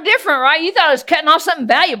 That's so different, right? You thought I was cutting off something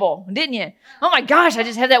valuable, didn't you? Oh my gosh, I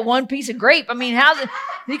just had that one piece of grape. I mean, how's it?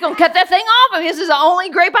 You going to cut that thing off? I mean, this is the only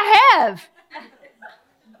grape I have.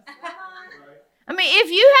 I mean,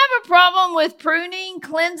 if you have a problem with pruning,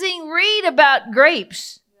 cleansing, read about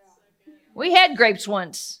grapes. We had grapes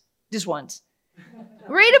once, just once.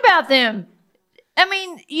 Read about them. I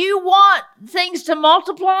mean, you want things to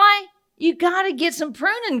multiply, you got to get some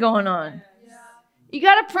pruning going on. You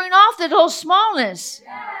got to prune off that whole smallness.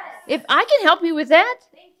 If I can help you with that,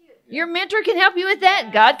 your mentor can help you with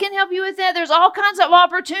that. God can help you with that. There's all kinds of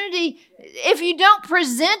opportunity. If you don't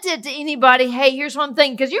present it to anybody, hey, here's one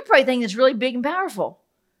thing, because you're probably thinking it's really big and powerful.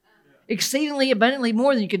 Exceedingly abundantly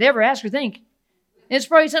more than you could ever ask or think. And it's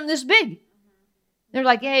probably something this big. They're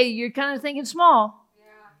like, hey, you're kind of thinking small.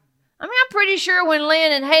 I mean, I'm pretty sure when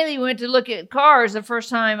Lynn and Haley went to look at cars the first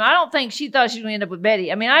time, I don't think she thought she was going to end up with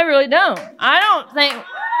Betty. I mean, I really don't. I don't think.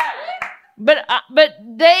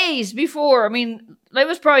 But days before, I mean, it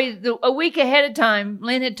was probably a week ahead of time,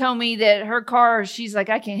 Lynn had told me that her car, she's like,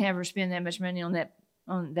 I can't have her spend that much money on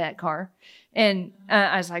that car. And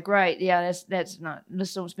I was like, right, yeah, that's not,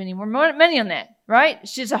 let's don't spend any more money on that, right?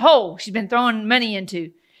 It's just a hole she's been throwing money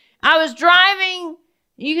into. I was driving,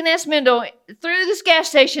 you can ask Mendel, through this gas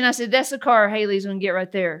station. I said, that's the car Haley's going to get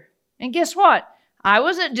right there. And guess what? I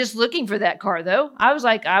wasn't just looking for that car, though. I was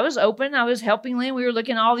open. I was helping Lynn. We were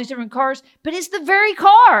looking at all these different cars, but it's the very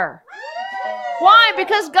car. Why?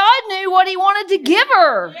 Because God knew what he wanted to give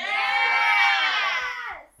her.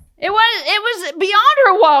 It was beyond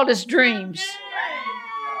her wildest dreams.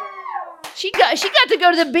 She got to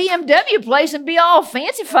go to the BMW place and be all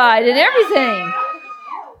fancified and everything.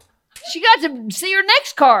 She got to see her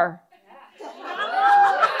next car.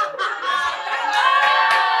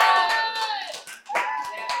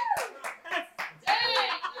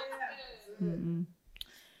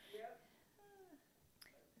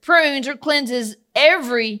 Prunes or cleanses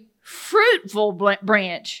every fruitful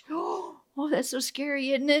branch. Oh, that's so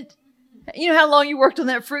scary, isn't it? You know how long you worked on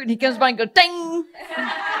that fruit and he comes by and goes, ding.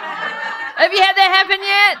 Have you had that happen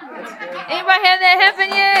yet? Anybody had that happen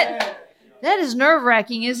yet? That is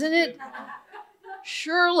nerve-wracking, isn't it?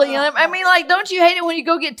 Surely. I mean, like, don't you hate it when you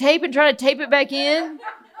go get tape and try to tape it back in?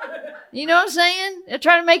 You know what I'm saying? They're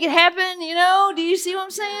trying to make it happen, you know? Do you see what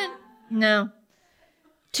I'm saying? No.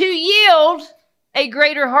 To yield a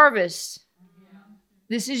greater harvest.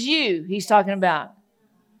 This is you he's talking about.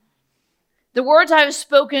 The words I have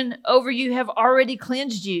spoken over you have already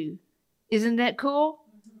cleansed you. Isn't that cool?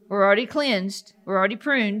 We're already cleansed. We're already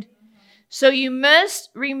pruned. So you must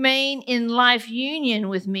remain in life union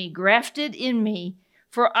with me, grafted in me,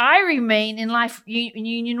 for I remain in life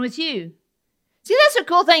union with you. See, that's a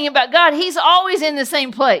cool thing about God. He's always in the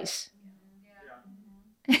same place.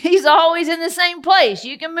 He's always in the same place.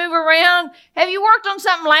 You can move around. Have you worked on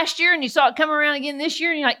something last year and you saw it come around again this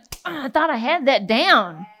year and you're like, I thought I had that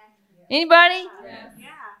down. Anybody? Yeah.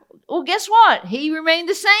 Well, guess what? He remained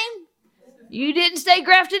the same. You didn't stay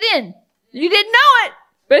grafted in. You didn't know it.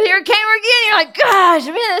 But here it came again. You're like, gosh,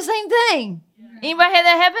 man, the same thing. Anybody had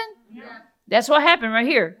that happen? Yeah. That's what happened right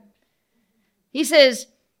here. He says,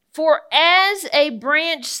 for as a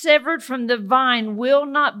branch severed from the vine will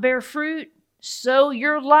not bear fruit, so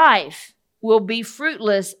your life will be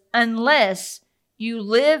fruitless unless you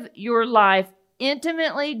live your life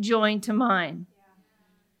intimately joined to mine.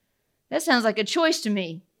 That sounds like a choice to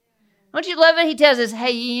me. Don't you love it? He tells us,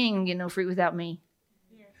 hey, you ain't going to get no fruit without me.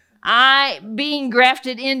 Being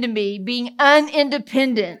grafted into me, being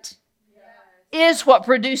unindependent, is what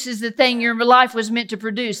produces the thing your life was meant to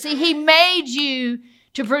produce. See, he made you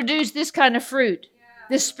to produce this kind of fruit,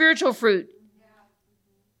 this spiritual fruit.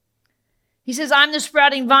 He says, I'm the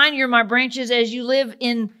sprouting vine, you're my branches, as you live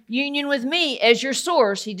in union with me as your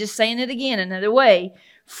source. He's just saying it again another way.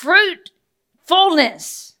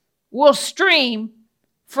 Fruitfulness will stream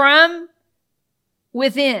from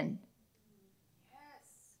within.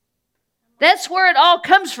 That's where it all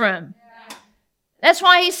comes from. That's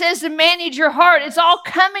why he says to manage your heart. It's all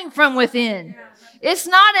coming from within. It's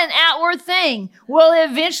not an outward thing. Will it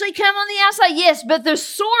eventually come on the outside? Yes, but the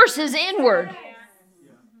source is inward.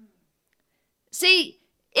 See,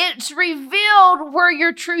 it's revealed where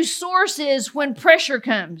your true source is when pressure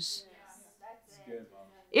comes.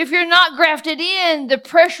 If you're not grafted in, the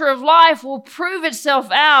pressure of life will prove itself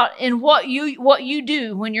out in what you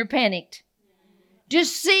do when you're panicked.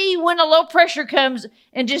 Just see when a low pressure comes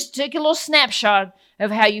and just take a little snapshot of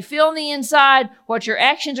how you feel on the inside, what your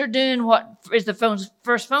actions are doing, what is the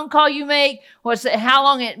first phone call you make,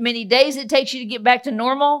 many days it takes you to get back to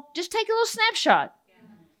normal. Just take a little snapshot.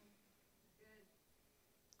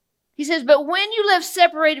 He says, but when you live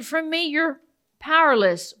separated from me, you're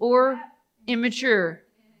powerless or immature.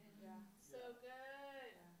 So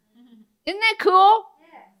good. Isn't that cool?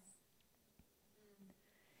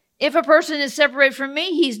 If a person is separated from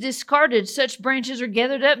me, he's discarded. Such branches are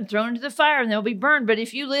gathered up and thrown into the fire, and they'll be burned. But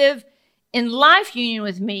if you live in life union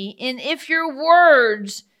with me, and if your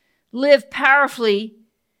words live powerfully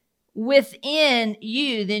within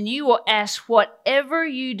you, then you will ask whatever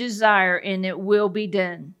you desire, and it will be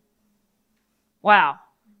done. Wow.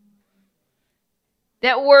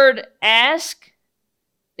 That word ask,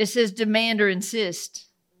 it says demand or insist.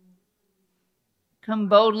 Come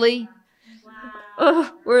boldly.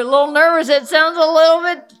 Oh, we're a little nervous. It sounds a little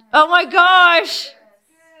bit, oh my gosh.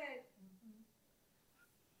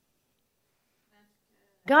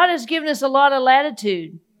 God has given us a lot of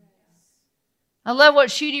latitude. I love what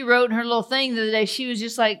Shooty wrote in her little thing the other day. She was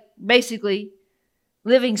just like, basically,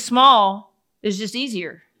 living small is just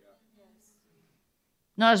easier.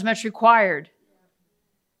 Not as much required.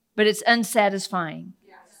 But it's unsatisfying.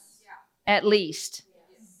 At least.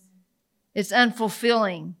 It's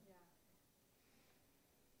unfulfilling.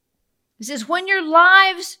 It says, when your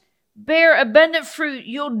lives bear abundant fruit,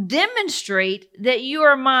 you'll demonstrate that you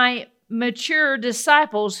are my mature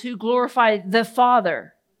disciples who glorify the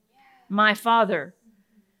Father, my Father.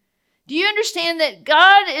 Do you understand that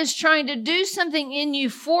God is trying to do something in you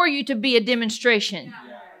for you to be a demonstration?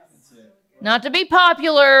 That's it. Not to be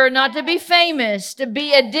popular, not to be famous, to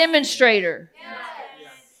be a demonstrator.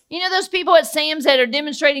 You know those people at Sam's that are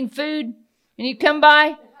demonstrating food and you come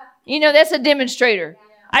by? You know, that's a demonstrator.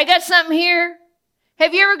 I got something here.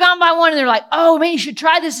 Have you ever gone by one and they're like, oh man, you should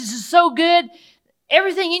try this. This is so good.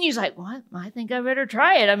 Everything in you is like, what? I think I better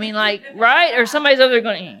try it. I mean, like, right? Or somebody's over there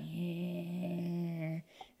going,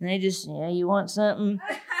 and they just, you want something?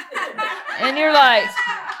 And you're like,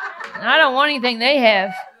 I don't want anything they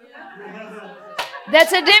have.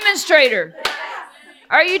 That's a demonstrator.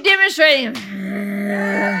 Are you demonstrating?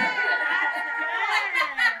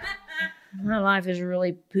 My life is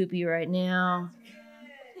really poopy right now.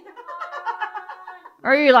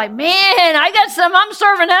 Or you're like, man, I got some I'm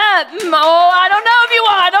serving up. Oh, I don't know if you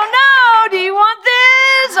want. I don't know. Do you want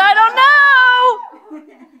this? I don't know.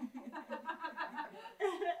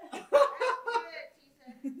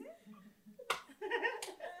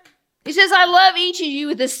 He says, I love each of you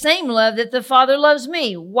with the same love that the Father loves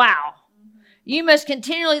me. Wow. You must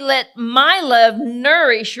continually let my love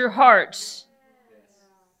nourish your hearts.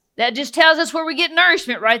 That just tells us where we get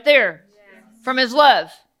nourishment right there. From his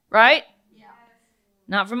love, right?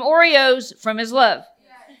 Not from Oreos, from his love.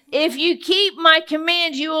 If you keep my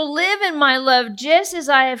commands, you will live in my love just as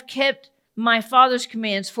I have kept my Father's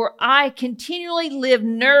commands, for I continually live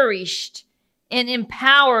nourished and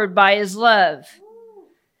empowered by his love.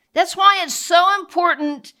 That's why it's so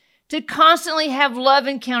important to constantly have love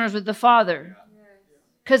encounters with the Father,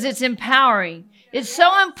 because it's empowering. It's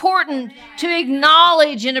so important to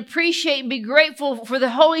acknowledge and appreciate and be grateful for the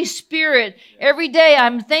Holy Spirit. Every day,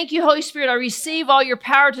 thank you, Holy Spirit. I receive all your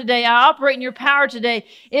power today. I operate in your power today.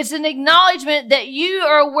 It's an acknowledgement that you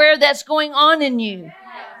are aware that's going on in you.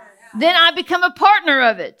 Then I become a partner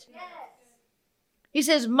of it. He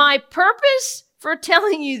says, my purpose for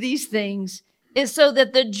telling you these things is so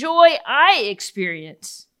that the joy I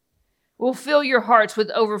experience will fill your hearts with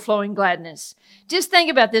overflowing gladness. Just think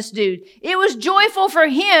about this dude. It was joyful for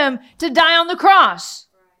him to die on the cross.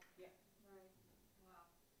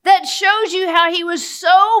 That shows you how he was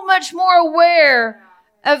so much more aware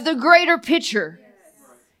of the greater picture.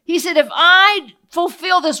 He said, if I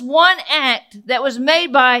fulfill this one act that was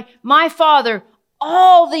made by my Father,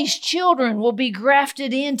 all these children will be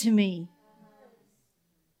grafted into me.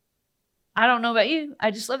 I don't know about you.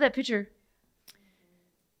 I just love that picture.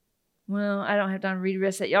 Well, I don't have time to read the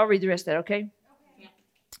rest of that. Y'all read the rest of that, okay?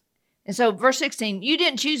 And so verse 16, you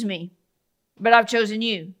didn't choose me, but I've chosen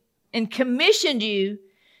you and commissioned you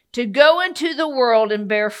to go into the world and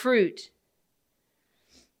bear fruit.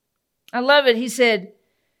 I love it. He said,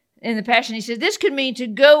 in the Passion, he said, this could mean to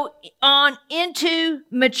go on into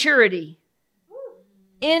maturity,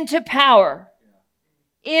 into power,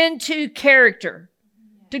 into character,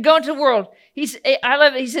 to go into the world. I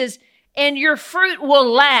love it. He says, and your fruit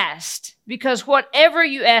will last, because whatever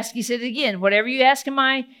you ask, he said again, whatever you ask in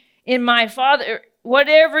my Father,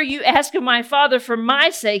 whatever you ask of my Father for my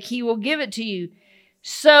sake, he will give it to you.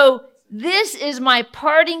 So this is my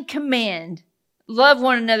parting command. Love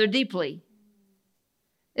one another deeply.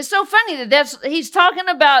 It's so funny that he's talking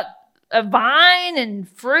about a vine and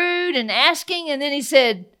fruit and asking, and then he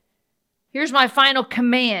said, here's my final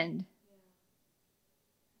command.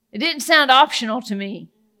 It didn't sound optional to me.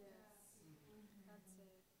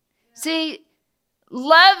 See,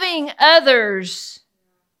 loving others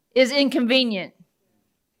is inconvenient.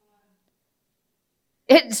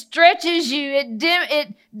 It stretches you.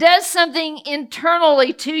 It does something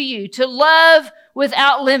internally to you, to love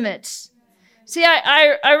without limits. See,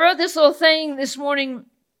 I wrote this little thing this morning.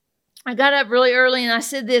 I got up really early and I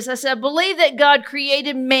said this. I said, I believe that God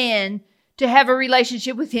created man to have a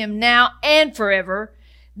relationship with him now and forever.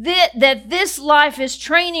 That this life is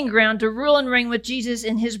training ground to rule and reign with Jesus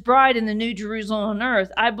and his bride in the New Jerusalem on earth.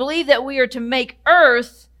 I believe that we are to make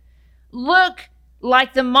earth look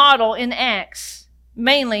like the model in Acts.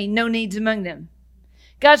 Mainly, no needs among them.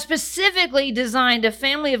 God specifically designed a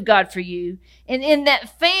family of God for you. And in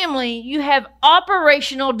that family, you have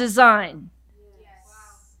operational design.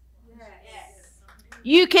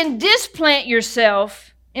 You can displant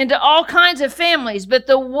yourself into all kinds of families, but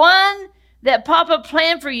the one that Papa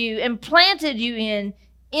planned for you and planted you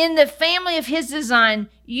in the family of his design,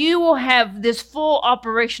 you will have this full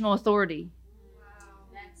operational authority.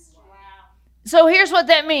 Wow. So here's what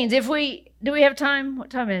that means. Do we have time? What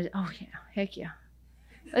time is it? Oh yeah, heck yeah.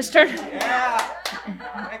 Let's turn. Yeah.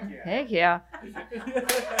 Heck yeah.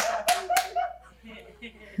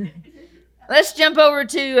 Let's jump over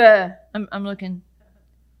to, I'm looking.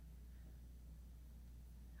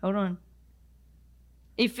 Hold on.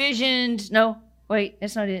 Ephesians, no, wait,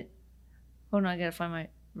 that's not it. Hold on, I got to find my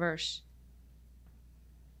verse.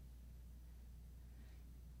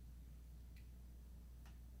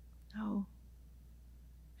 Oh,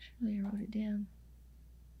 surely I wrote it down.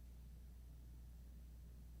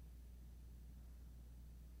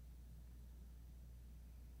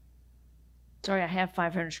 Sorry, I have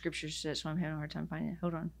 500 scriptures, so that's why I'm having a hard time finding it.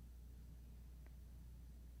 Hold on.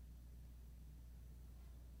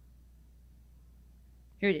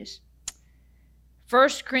 Here it is. 1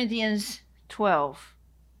 Corinthians 12.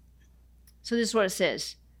 So this is what it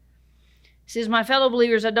says. It says, my fellow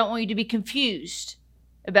believers, I don't want you to be confused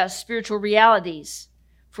about spiritual realities,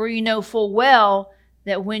 for you know full well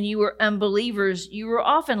that when you were unbelievers, you were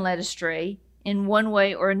often led astray in one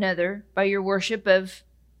way or another by your worship of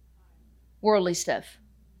worldly stuff.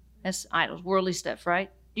 That's idols, worldly stuff,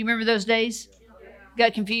 right? Do you remember those days?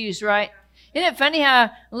 Got confused, right? Isn't it funny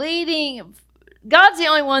how God's the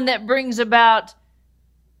only one that brings about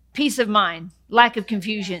peace of mind, lack of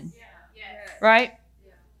confusion, right?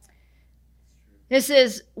 It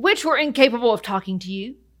says, which were incapable of talking to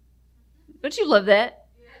you. Don't you love that?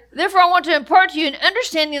 Therefore, I want to impart to you an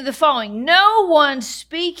understanding of the following. No one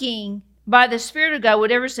speaking by the Spirit of God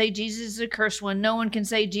would ever say Jesus is a cursed one. No one can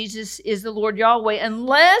say Jesus is the Lord Yahweh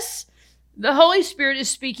unless the Holy Spirit is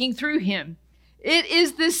speaking through him. It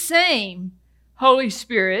is the same Holy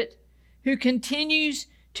Spirit who continues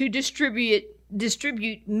to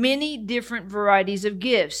distribute many different varieties of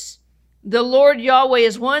gifts. The Lord Yahweh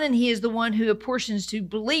is one, and he is the one who apportions to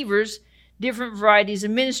believers different varieties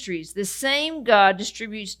of ministries. The same God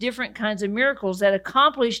distributes different kinds of miracles that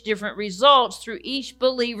accomplish different results through each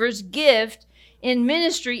believer's gift in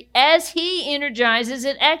ministry as he energizes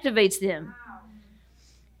and activates them.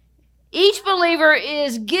 Each believer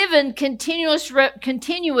is given continuous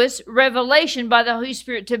revelation by the Holy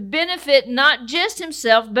Spirit to benefit not just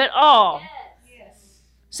himself, but all. Yes.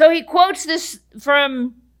 So he quotes this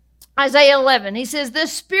from Isaiah 11. He says, the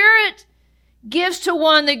Spirit gives to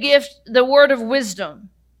one the word of wisdom.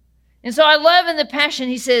 And so I love in the Passion,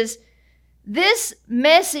 he says, this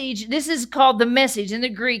message, this is called the message. In the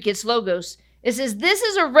Greek, it's logos. It says, this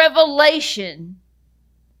is a revelation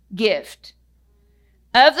gift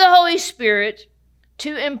of the Holy Spirit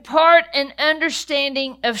to impart an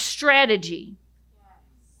understanding of strategy.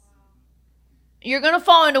 You're going to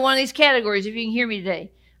fall into one of these categories if you can hear me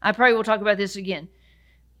today. I probably will talk about this again.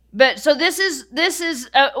 But so this is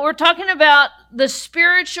we're talking about the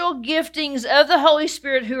spiritual giftings of the Holy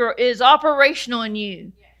Spirit is operational in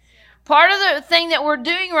you. Part of the thing that we're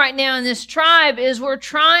doing right now in this tribe is we're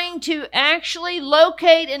trying to actually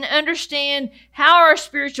locate and understand how our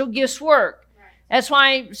spiritual gifts work. That's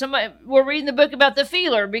why we're reading the book about the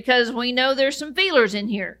feeler, because we know there's some feelers in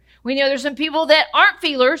here. We know there's some people that aren't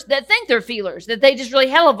feelers that think they're feelers, that they just really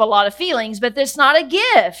have a lot of feelings, but that's not a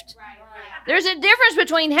gift. There's a difference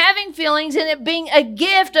between having feelings and it being a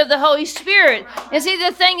gift of the Holy Spirit. And see,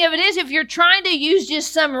 the thing of it is, if you're trying to use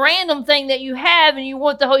just some random thing that you have and you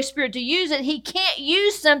want the Holy Spirit to use it, he can't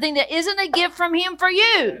use something that isn't a gift from him for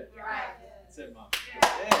you. That's it, Mom.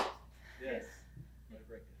 Yes.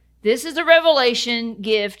 This is a revelation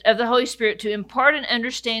gift of the Holy Spirit to impart an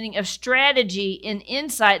understanding of strategy and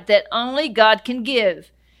insight that only God can give.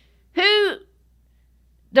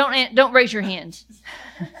 Don't raise your hands.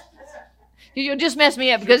 You'll just mess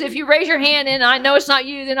me up, because if you raise your hand and I know it's not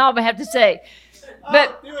you, then I'll have to say.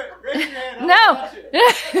 But do it. Raise your hand. No.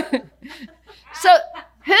 So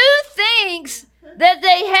who thinks that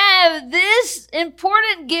they have this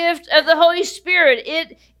important gift of the Holy Spirit?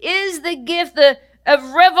 It is the gift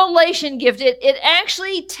of revelation gift. It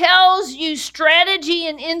actually tells you strategy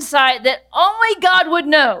and insight that only God would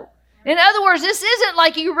know. In other words, this isn't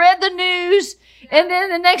like you read the news and then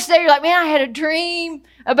the next day you're like, man, I had a dream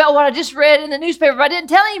about what I just read in the newspaper. But I didn't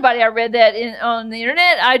tell anybody I read that on the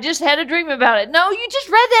internet. I just had a dream about it. No, you just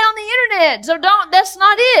read that on the internet. So that's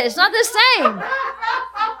not it. It's not the same.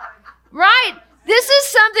 Right? This is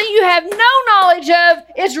something you have no knowledge of.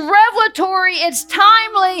 It's revelatory. It's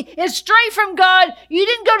timely. It's straight from God. You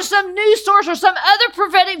didn't go to some news source or some other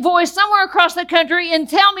prophetic voice somewhere across the country and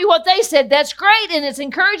tell me what they said. That's great and it's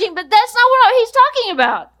encouraging, but that's not what he's talking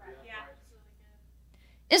about.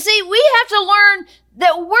 And see, we have to learn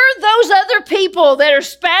that we're those other people that are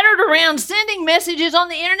spattered around sending messages on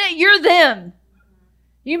the internet. You're them.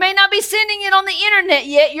 You may not be sending it on the internet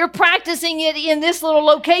yet. You're practicing it in this little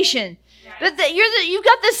location. But you've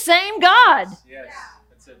got the same God. Yes.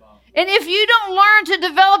 That's it, Mom. And if you don't learn to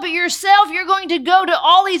develop it yourself, you're going to go to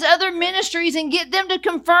all these other ministries and get them to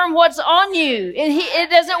confirm what's on you. And it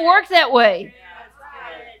doesn't work that way.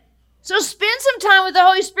 So spend some time with the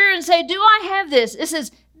Holy Spirit and say, do I have this? It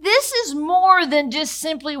says, this is more than just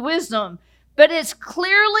simply wisdom, but it's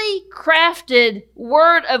clearly crafted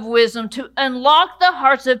word of wisdom to unlock the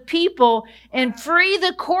hearts of people and free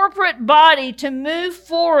the corporate body to move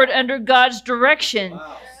forward under God's direction.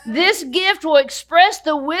 Wow. This gift will express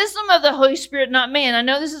the wisdom of the Holy Spirit, not man. I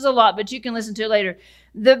know this is a lot, but you can listen to it later.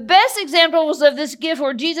 The best examples of this gift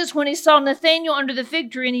were Jesus when he saw Nathanael under the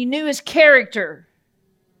fig tree and he knew his character,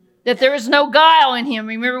 that there was no guile in him.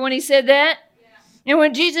 Remember when he said that? And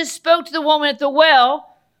when Jesus spoke to the woman at the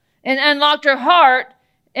well and unlocked her heart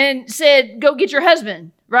and said, go get your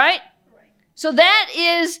husband, right? So that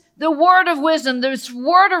is the word of wisdom. This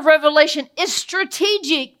word of revelation is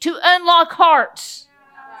strategic to unlock hearts.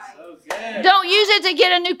 So good. Don't use it to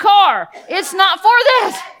get a new car. It's not for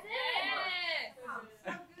that.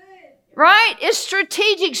 Right? It's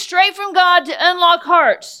strategic, straight from God to unlock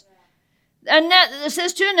hearts. And that it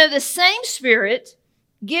says to another, the same Spirit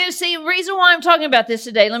gives. See, the reason why I'm talking about this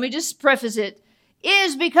today, let me just preface it,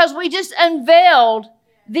 is because we just unveiled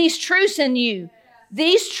these truths in you.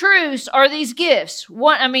 These truths are these gifts.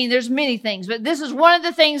 There's many things, but this is one of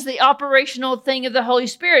the things, the operational thing of the Holy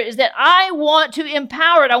Spirit, is that I want to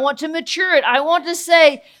empower it. I want to mature it. I want to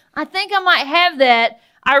say, I think I might have that.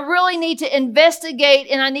 I really need to investigate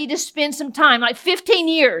and I need to spend some time, like 15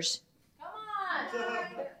 years.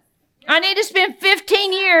 I need to spend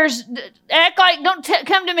 15 years. Act like, don't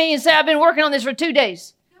come to me and say, I've been working on this for 2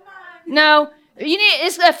 days. No,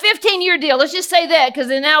 it's a 15-year deal. Let's just say that, because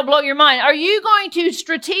then that'll blow your mind. Are you going to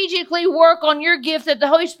strategically work on your gift that the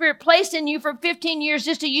Holy Spirit placed in you for 15 years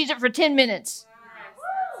just to use it for 10 minutes?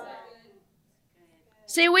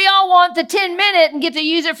 See, we all want the 10-minute and get to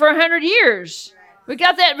use it for 100 years. We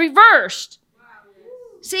got that reversed.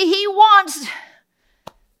 See, he wants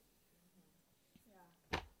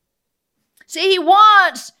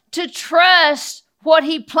to trust what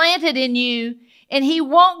he planted in you, and he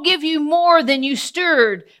won't give you more than you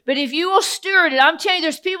stirred. But if you will steward it, I'm telling you,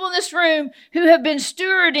 there's people in this room who have been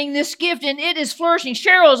stewarding this gift, and it is flourishing.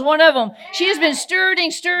 Cheryl is one of them. She has been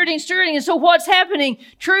stewarding. And so what's happening?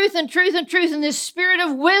 Truth and this spirit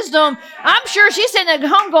of wisdom. I'm sure she's sitting at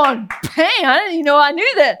home going, "Dang, I didn't even know I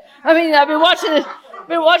knew that." I mean, I've been watching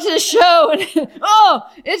the show, and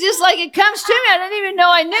it's just like it comes to me. I didn't even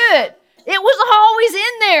know I knew it. It was always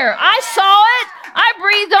in there. I saw it. I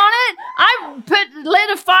breathed on it. I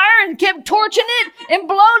lit a fire and kept torching it and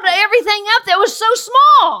blowing everything up that was so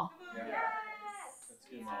small.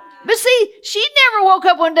 But see, she never woke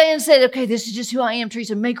up one day and said, okay, this is just who I am,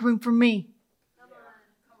 Teresa. Make room for me.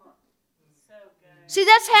 See,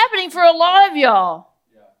 that's happening for a lot of y'all.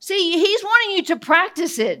 See, he's wanting you to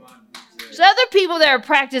practice it. There's other people that are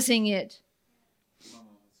practicing it.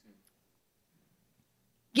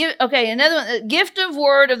 Another one. Gift of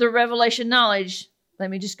word of the revelation knowledge. Let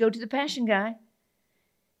me just go to the Passion guy.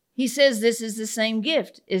 He says this is the same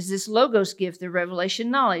gift. Is this Logos gift, the revelation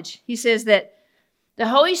knowledge. He says that the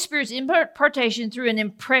Holy Spirit's impartation through an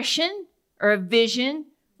impression or a vision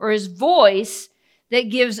or his voice that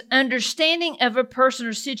gives understanding of a person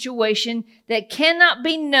or situation that cannot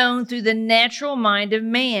be known through the natural mind of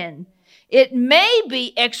man. It may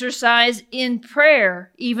be exercised in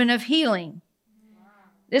prayer, even of healing.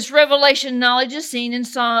 This revelation knowledge is seen in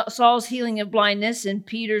Saul's healing of blindness and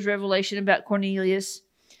Peter's revelation about Cornelius.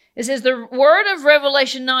 It says the word of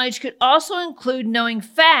revelation knowledge could also include knowing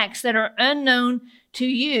facts that are unknown to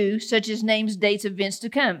you, such as names, dates, events to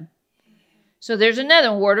come. So there's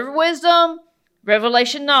another word of wisdom,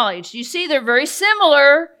 revelation knowledge. You see, they're very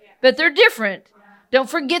similar, but they're different. Don't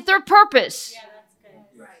forget their purpose.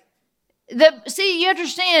 You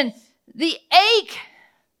understand, the ache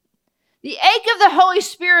of the Holy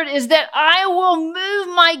Spirit is that I will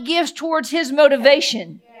move my gifts towards his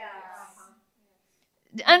motivation.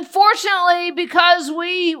 Unfortunately, because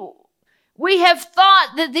we have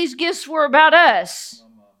thought that these gifts were about us,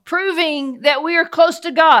 proving that we are close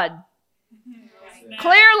to God.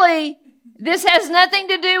 Clearly, this has nothing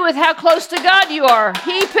to do with how close to God you are.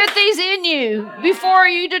 He put these in you before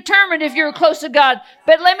you determined if you're close to God.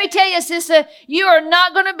 But let me tell you, sister, you are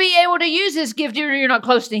not going to be able to use this gift if you're not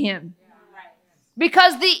close to him.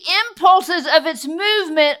 Because the impulses of its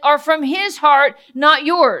movement are from his heart, not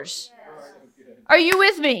yours. Are you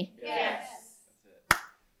with me? Yes.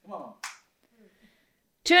 Come on.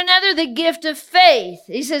 To another, the gift of faith.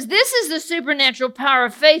 He says, this is the supernatural power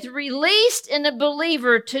of faith released in a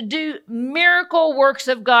believer to do miracle works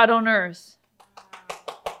of God on earth.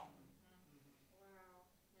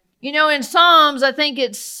 You know, in Psalms, I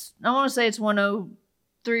want to say it's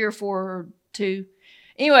 103 or 4 or 2.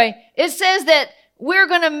 Anyway, it says that we're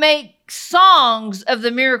going to make songs of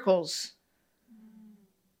the miracles.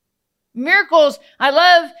 Miracles,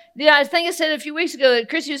 I think I said a few weeks ago that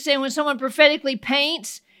Chrissy was saying when someone prophetically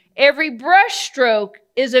paints, every brushstroke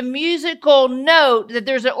is a musical note, that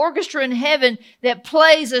there's an orchestra in heaven that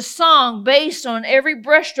plays a song based on every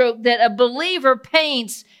brushstroke that a believer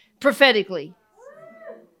paints prophetically.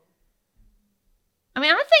 I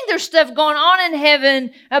mean, I think there's stuff going on in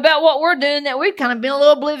heaven about what we're doing that we've kind of been a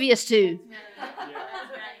little oblivious to.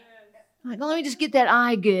 Like, let me just get that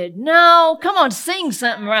eye good. No, come on, sing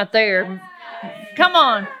something right there. Come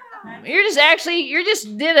on.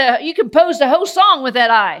 You composed a whole song with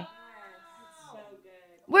that eye.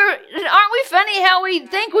 Aren't we funny how we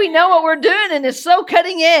think we know what we're doing and it's so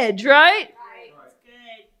cutting edge, right?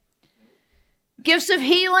 Gifts of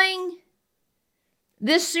healing.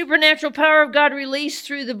 This supernatural power of God released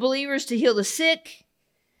through the believers to heal the sick.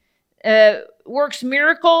 Works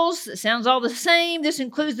miracles. It sounds all the same. This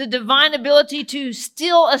includes the divine ability to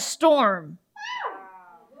still a storm,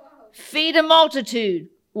 feed a multitude,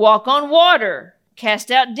 walk on water, cast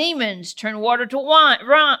out demons, turn water to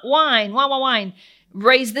wine,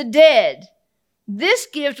 raise the dead. This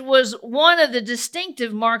gift was one of the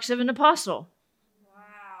distinctive marks of an apostle.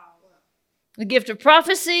 Wow. The gift of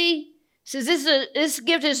prophecy says this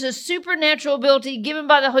gift is a supernatural ability given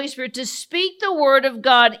by the Holy Spirit to speak the word of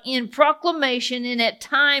God in proclamation and at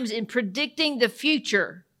times in predicting the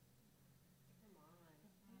future.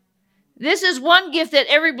 This is one gift that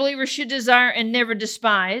every believer should desire and never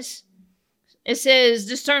despise. It says,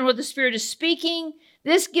 discern what the Spirit is speaking.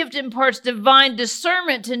 This gift imparts divine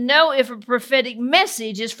discernment to know if a prophetic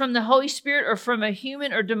message is from the Holy Spirit or from a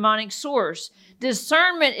human or demonic source.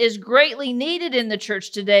 Discernment is greatly needed in the church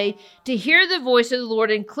today to hear the voice of the Lord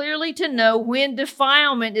and clearly to know when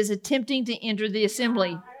defilement is attempting to enter the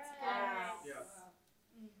assembly.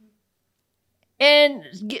 And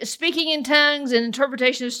speaking in tongues and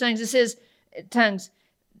interpretation of tongues, it says, tongues,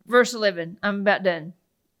 verse 11, I'm about done.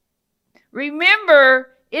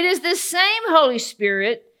 Remember, it is the same Holy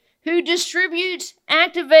Spirit who distributes,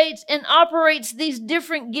 activates, and operates these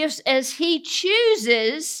different gifts as He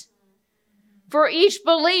chooses for each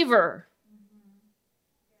believer.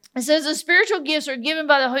 It says the spiritual gifts are given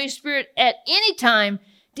by the Holy Spirit at any time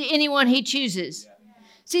to anyone He chooses.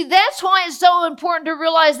 See, that's why it's so important to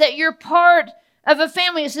realize that you're part of a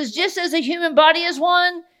family. It says, just as a human body is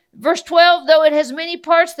one, verse 12, though it has many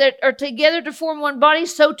parts that are together to form one body,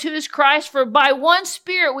 so too is Christ. For by one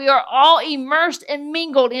Spirit we are all immersed and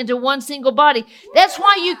mingled into one single body. That's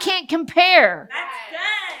why you can't compare.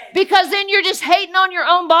 That's good. Because then you're just hating on your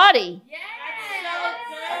own body. Yes. That's so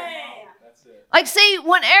good. That's it. Like, see,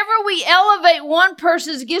 whenever we elevate one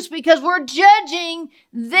person's gifts because we're judging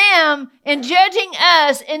them and judging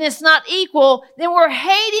us and it's not equal, then we're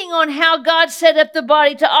hating on how God set up the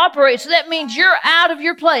body to operate. So that means you're out of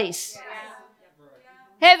your place.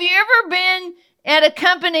 Have you ever been at a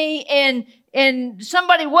company and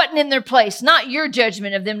somebody wasn't in their place? Not your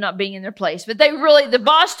judgment of them not being in their place, but the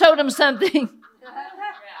boss told them something.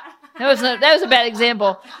 That was a bad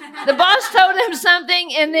example. The boss told them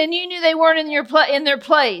something, and then you knew they weren't in their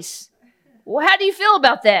place. Well, how do you feel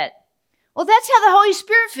about that? Well, that's how the Holy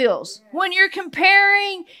Spirit feels. When you're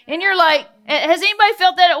comparing, and you're like, has anybody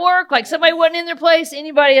felt that at work? Like somebody wasn't in their place?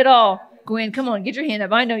 Anybody at all? Gwen, come on, get your hand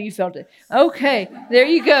up. I know you felt it. Okay, there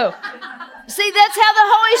you go. See, that's how the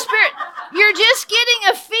Holy Spirit, you're just getting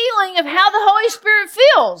a feeling of how the Holy Spirit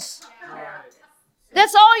feels.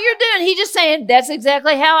 That's all you're doing. He's just saying, that's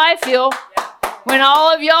exactly how I feel. When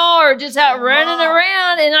all of y'all are just out running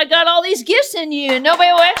around and I got all these gifts in you and nobody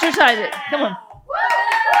will exercise it. Come on.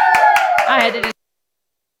 I had to do.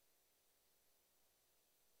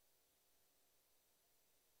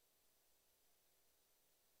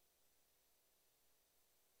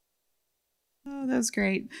 Oh, that was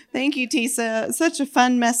great. Thank you, Tisa. Such a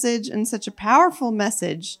fun message and such a powerful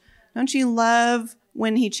message. Don't you love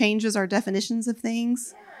when He changes our definitions of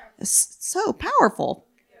things? It's so powerful.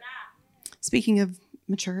 Speaking of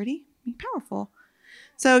maturity, powerful.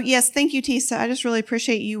 So yes, thank you, Tisa. I just really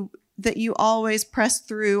appreciate you that you always press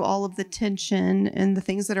through all of the tension and the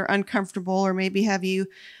things that are uncomfortable, or maybe have you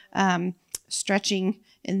stretching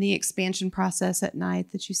in the expansion process at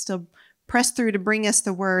night, that you still press through to bring us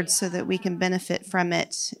the word so that we can benefit from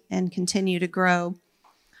it and continue to grow.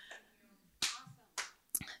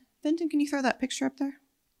 Benton, can you throw that picture up there?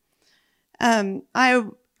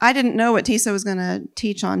 I didn't know what Tisa was going to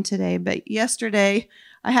teach on today, but yesterday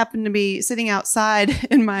I happened to be sitting outside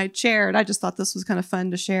in my chair, and I just thought this was kind of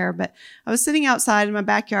fun to share. But I was sitting outside in my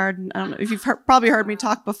backyard, and I don't know if you've probably heard me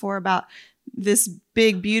talk before about this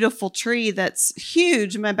big, beautiful tree that's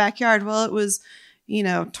huge in my backyard. Well,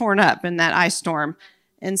 torn up in that ice storm.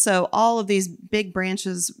 And so all of these big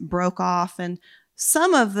branches broke off, and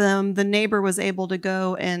some of them, the neighbor was able to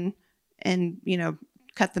go and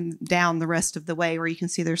cut them down the rest of the way, where you can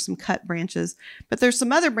see there's some cut branches. But there's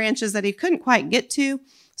some other branches that he couldn't quite get to.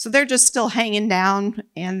 So they're just still hanging down,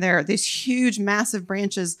 and they're these huge, massive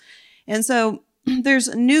branches. And so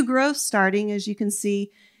there's new growth starting, as you can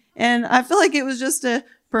see. And I feel like it was just a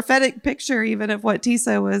prophetic picture even of what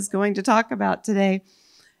Tisa was going to talk about today.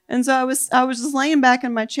 And so I was just laying back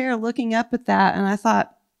in my chair looking up at that, and I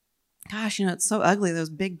thought, gosh, it's so ugly, those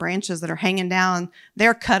big branches that are hanging down.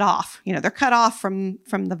 They're cut off. They're cut off from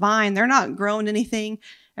the vine. They're not growing anything.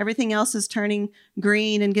 Everything else is turning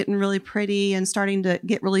green and getting really pretty and starting to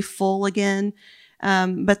get really full again.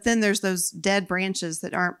 But then there's those dead branches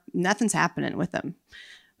that nothing's happening with them.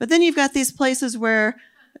 But then you've got these places where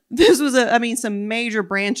some major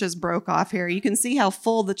branches broke off here. You can see how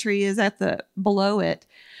full the tree is below it.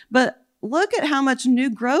 But look at how much new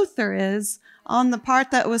growth there is on the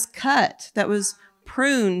part that was cut, that was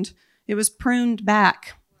pruned. It was pruned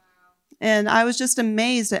back. And I was just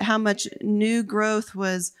amazed at how much new growth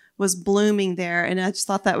was blooming there. And I just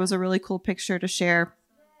thought that was a really cool picture to share.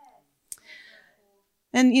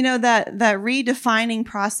 And that redefining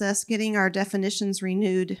process, getting our definitions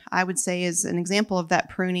renewed, I would say is an example of that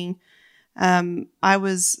pruning.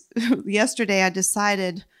 Yesterday I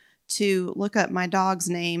decided to look up my dog's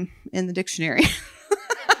name in the dictionary.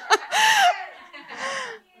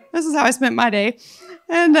 This is how I spent my day.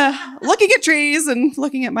 And looking at trees and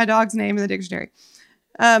looking at my dog's name in the dictionary.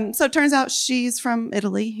 So it turns out she's from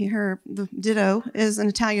Italy. The ditto is an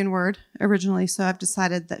Italian word originally, so I've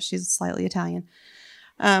decided that she's slightly Italian.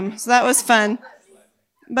 So that was fun.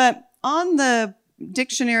 But on the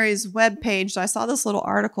dictionary's webpage, I saw this little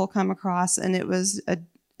article come across, and it was a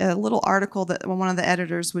little article that one of the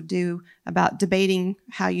editors would do about debating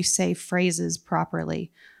how you say phrases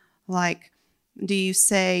properly. Like, do you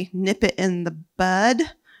say nip it in the bud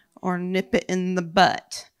or nip it in the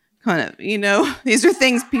butt? Kind of, these are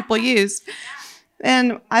things people use.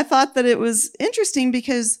 And I thought that it was interesting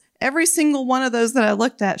because every single one of those that I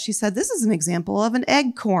looked at, she said, this is an example of an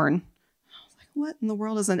eggcorn. I was like, what in the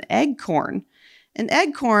world is an eggcorn? An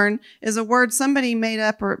eggcorn is a word somebody made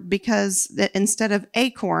up instead of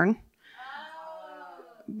acorn,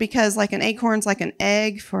 because like an acorn's like an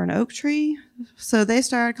egg for an oak tree. So they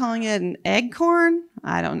started calling it an eggcorn.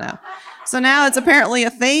 I don't know. So now it's apparently a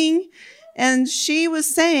thing. And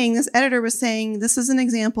this editor was saying, this is an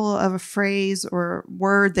example of a phrase or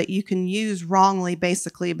word that you can use wrongly,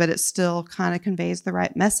 basically, but it still kind of conveys the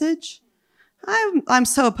right message. I'm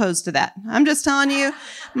so opposed to that. I'm just telling you,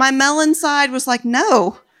 my melon side was like,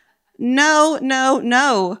 no.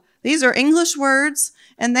 These are English words,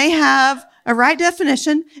 and they have a right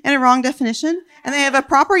definition and a wrong definition, and they have a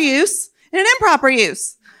proper use and an improper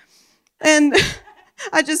use. And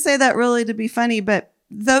I just say that really to be funny, but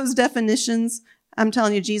those definitions, I'm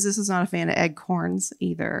telling you, Jesus is not a fan of eggcorns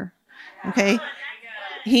either. Okay?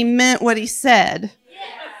 He meant what he said.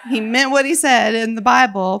 He meant what he said in the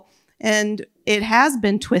Bible, and it has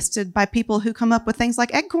been twisted by people who come up with things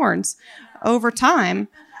like eggcorns over time.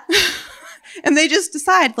 And they just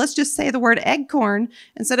decide, let's just say the word eggcorn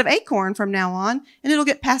instead of acorn from now on, and it'll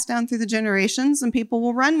get passed down through the generations, and people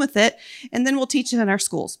will run with it, and then we'll teach it in our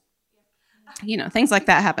schools. Things like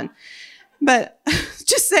that happen. But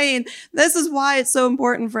just saying, this is why it's so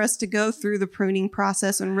important for us to go through the pruning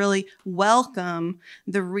process and really welcome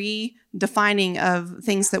the redefining of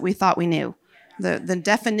things that we thought we knew. The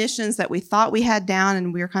definitions that we thought we had down,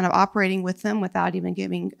 and we were kind of operating with them without even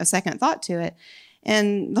giving a second thought to it.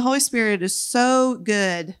 And the Holy Spirit is so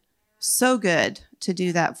good to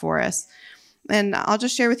do that for us. And I'll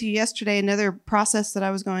just share with you yesterday, another process that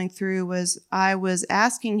I was going through was I was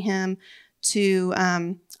asking him to,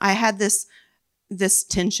 I had this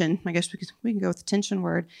tension, I guess we can go with the tension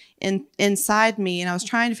word, inside me. And I was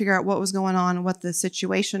trying to figure out what was going on and what the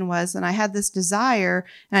situation was. And I had this desire,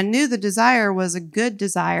 and I knew the desire was a good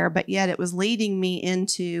desire, but yet it was leading me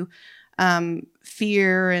into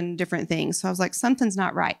fear and different things. So I was like, something's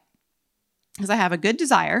not right. Because I have a good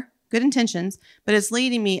desire, good intentions, but it's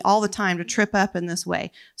leading me all the time to trip up in this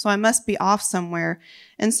way. So I must be off somewhere.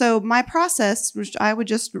 And so my process, which I would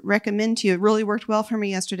just recommend to you, it really worked well for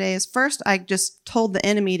me yesterday, is first I just told the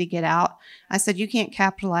enemy to get out. I said, you can't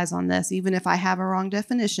capitalize on this. Even if I have a wrong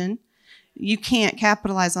definition, you can't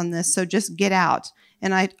capitalize on this. So just get out.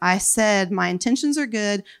 And I said, my intentions are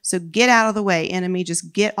good, so get out of the way, enemy.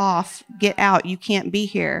 Just get off, get out. You can't be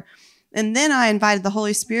here. And then I invited the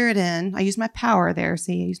Holy Spirit in. I used my power there.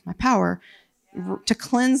 See, I used my power to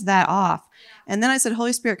cleanse that off. And then I said,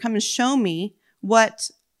 Holy Spirit, come and show me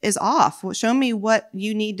what is off. Show me what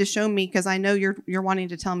you need to show me, because I know you're wanting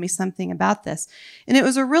to tell me something about this. And it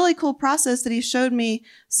was a really cool process that he showed me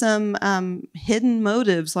some hidden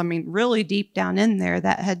motives. I mean, really deep down in there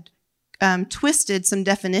that had twisted some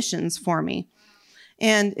definitions for me.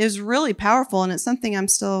 And it was really powerful, and it's something I'm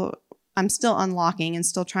still unlocking and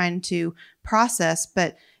still trying to process.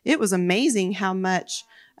 But it was amazing how much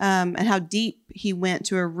and how deep he went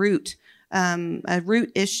to a root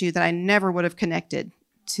issue that I never would have connected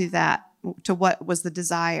to what was the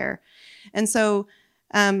desire. And so,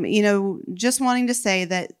 just wanting to say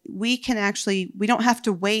that we don't have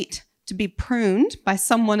to wait to be pruned by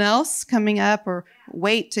someone else coming up, or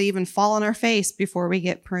wait to even fall on our face before we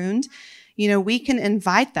get pruned. We can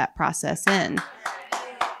invite that process in.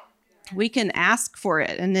 We can ask for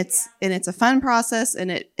it, and it's a fun process, and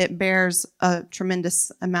it bears a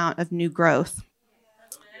tremendous amount of new growth.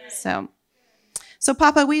 So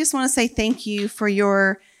Papa, we just want to say thank you for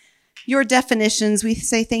your definitions. We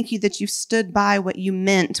say thank you that you stood by what you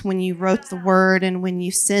meant when you wrote the word, and when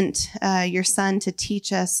you sent your Son to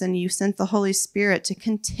teach us, and you sent the Holy Spirit to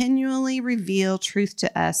continually reveal truth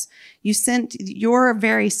to us. You sent your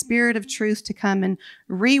very Spirit of truth to come and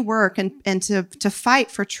rework and to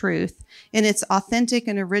fight for truth in its authentic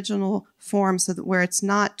and original form, so that where it's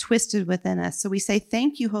not twisted within us. So we say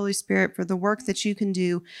thank you, Holy Spirit, for the work that you can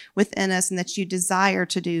do within us and that you desire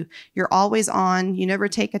to do. You're always on. You never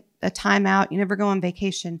take a time out. You never go on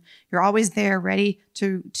vacation. You're always there, ready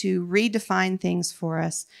to redefine things for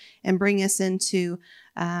us and bring us into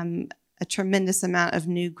a tremendous amount of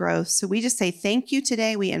new growth. So we just say thank you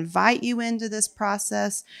today. We invite you into this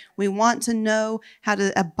process. We want to know how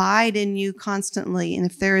to abide in you constantly. And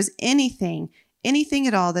if there is anything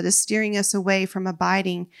at all that is steering us away from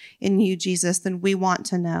abiding in you, Jesus, then we want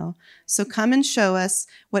to know. So come and show us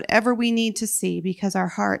whatever we need to see, because our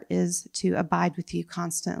heart is to abide with you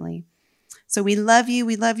constantly. So we love you,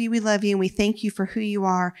 we love you, we love you, and we thank you for who you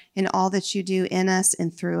are and all that you do in us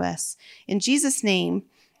and through us. In Jesus' name,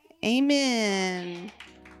 amen.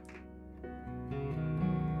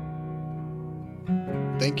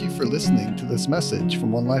 Thank you for listening to this message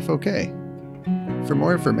from One Life OK. For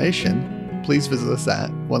more information, please visit us at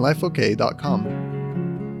onelifeok.com.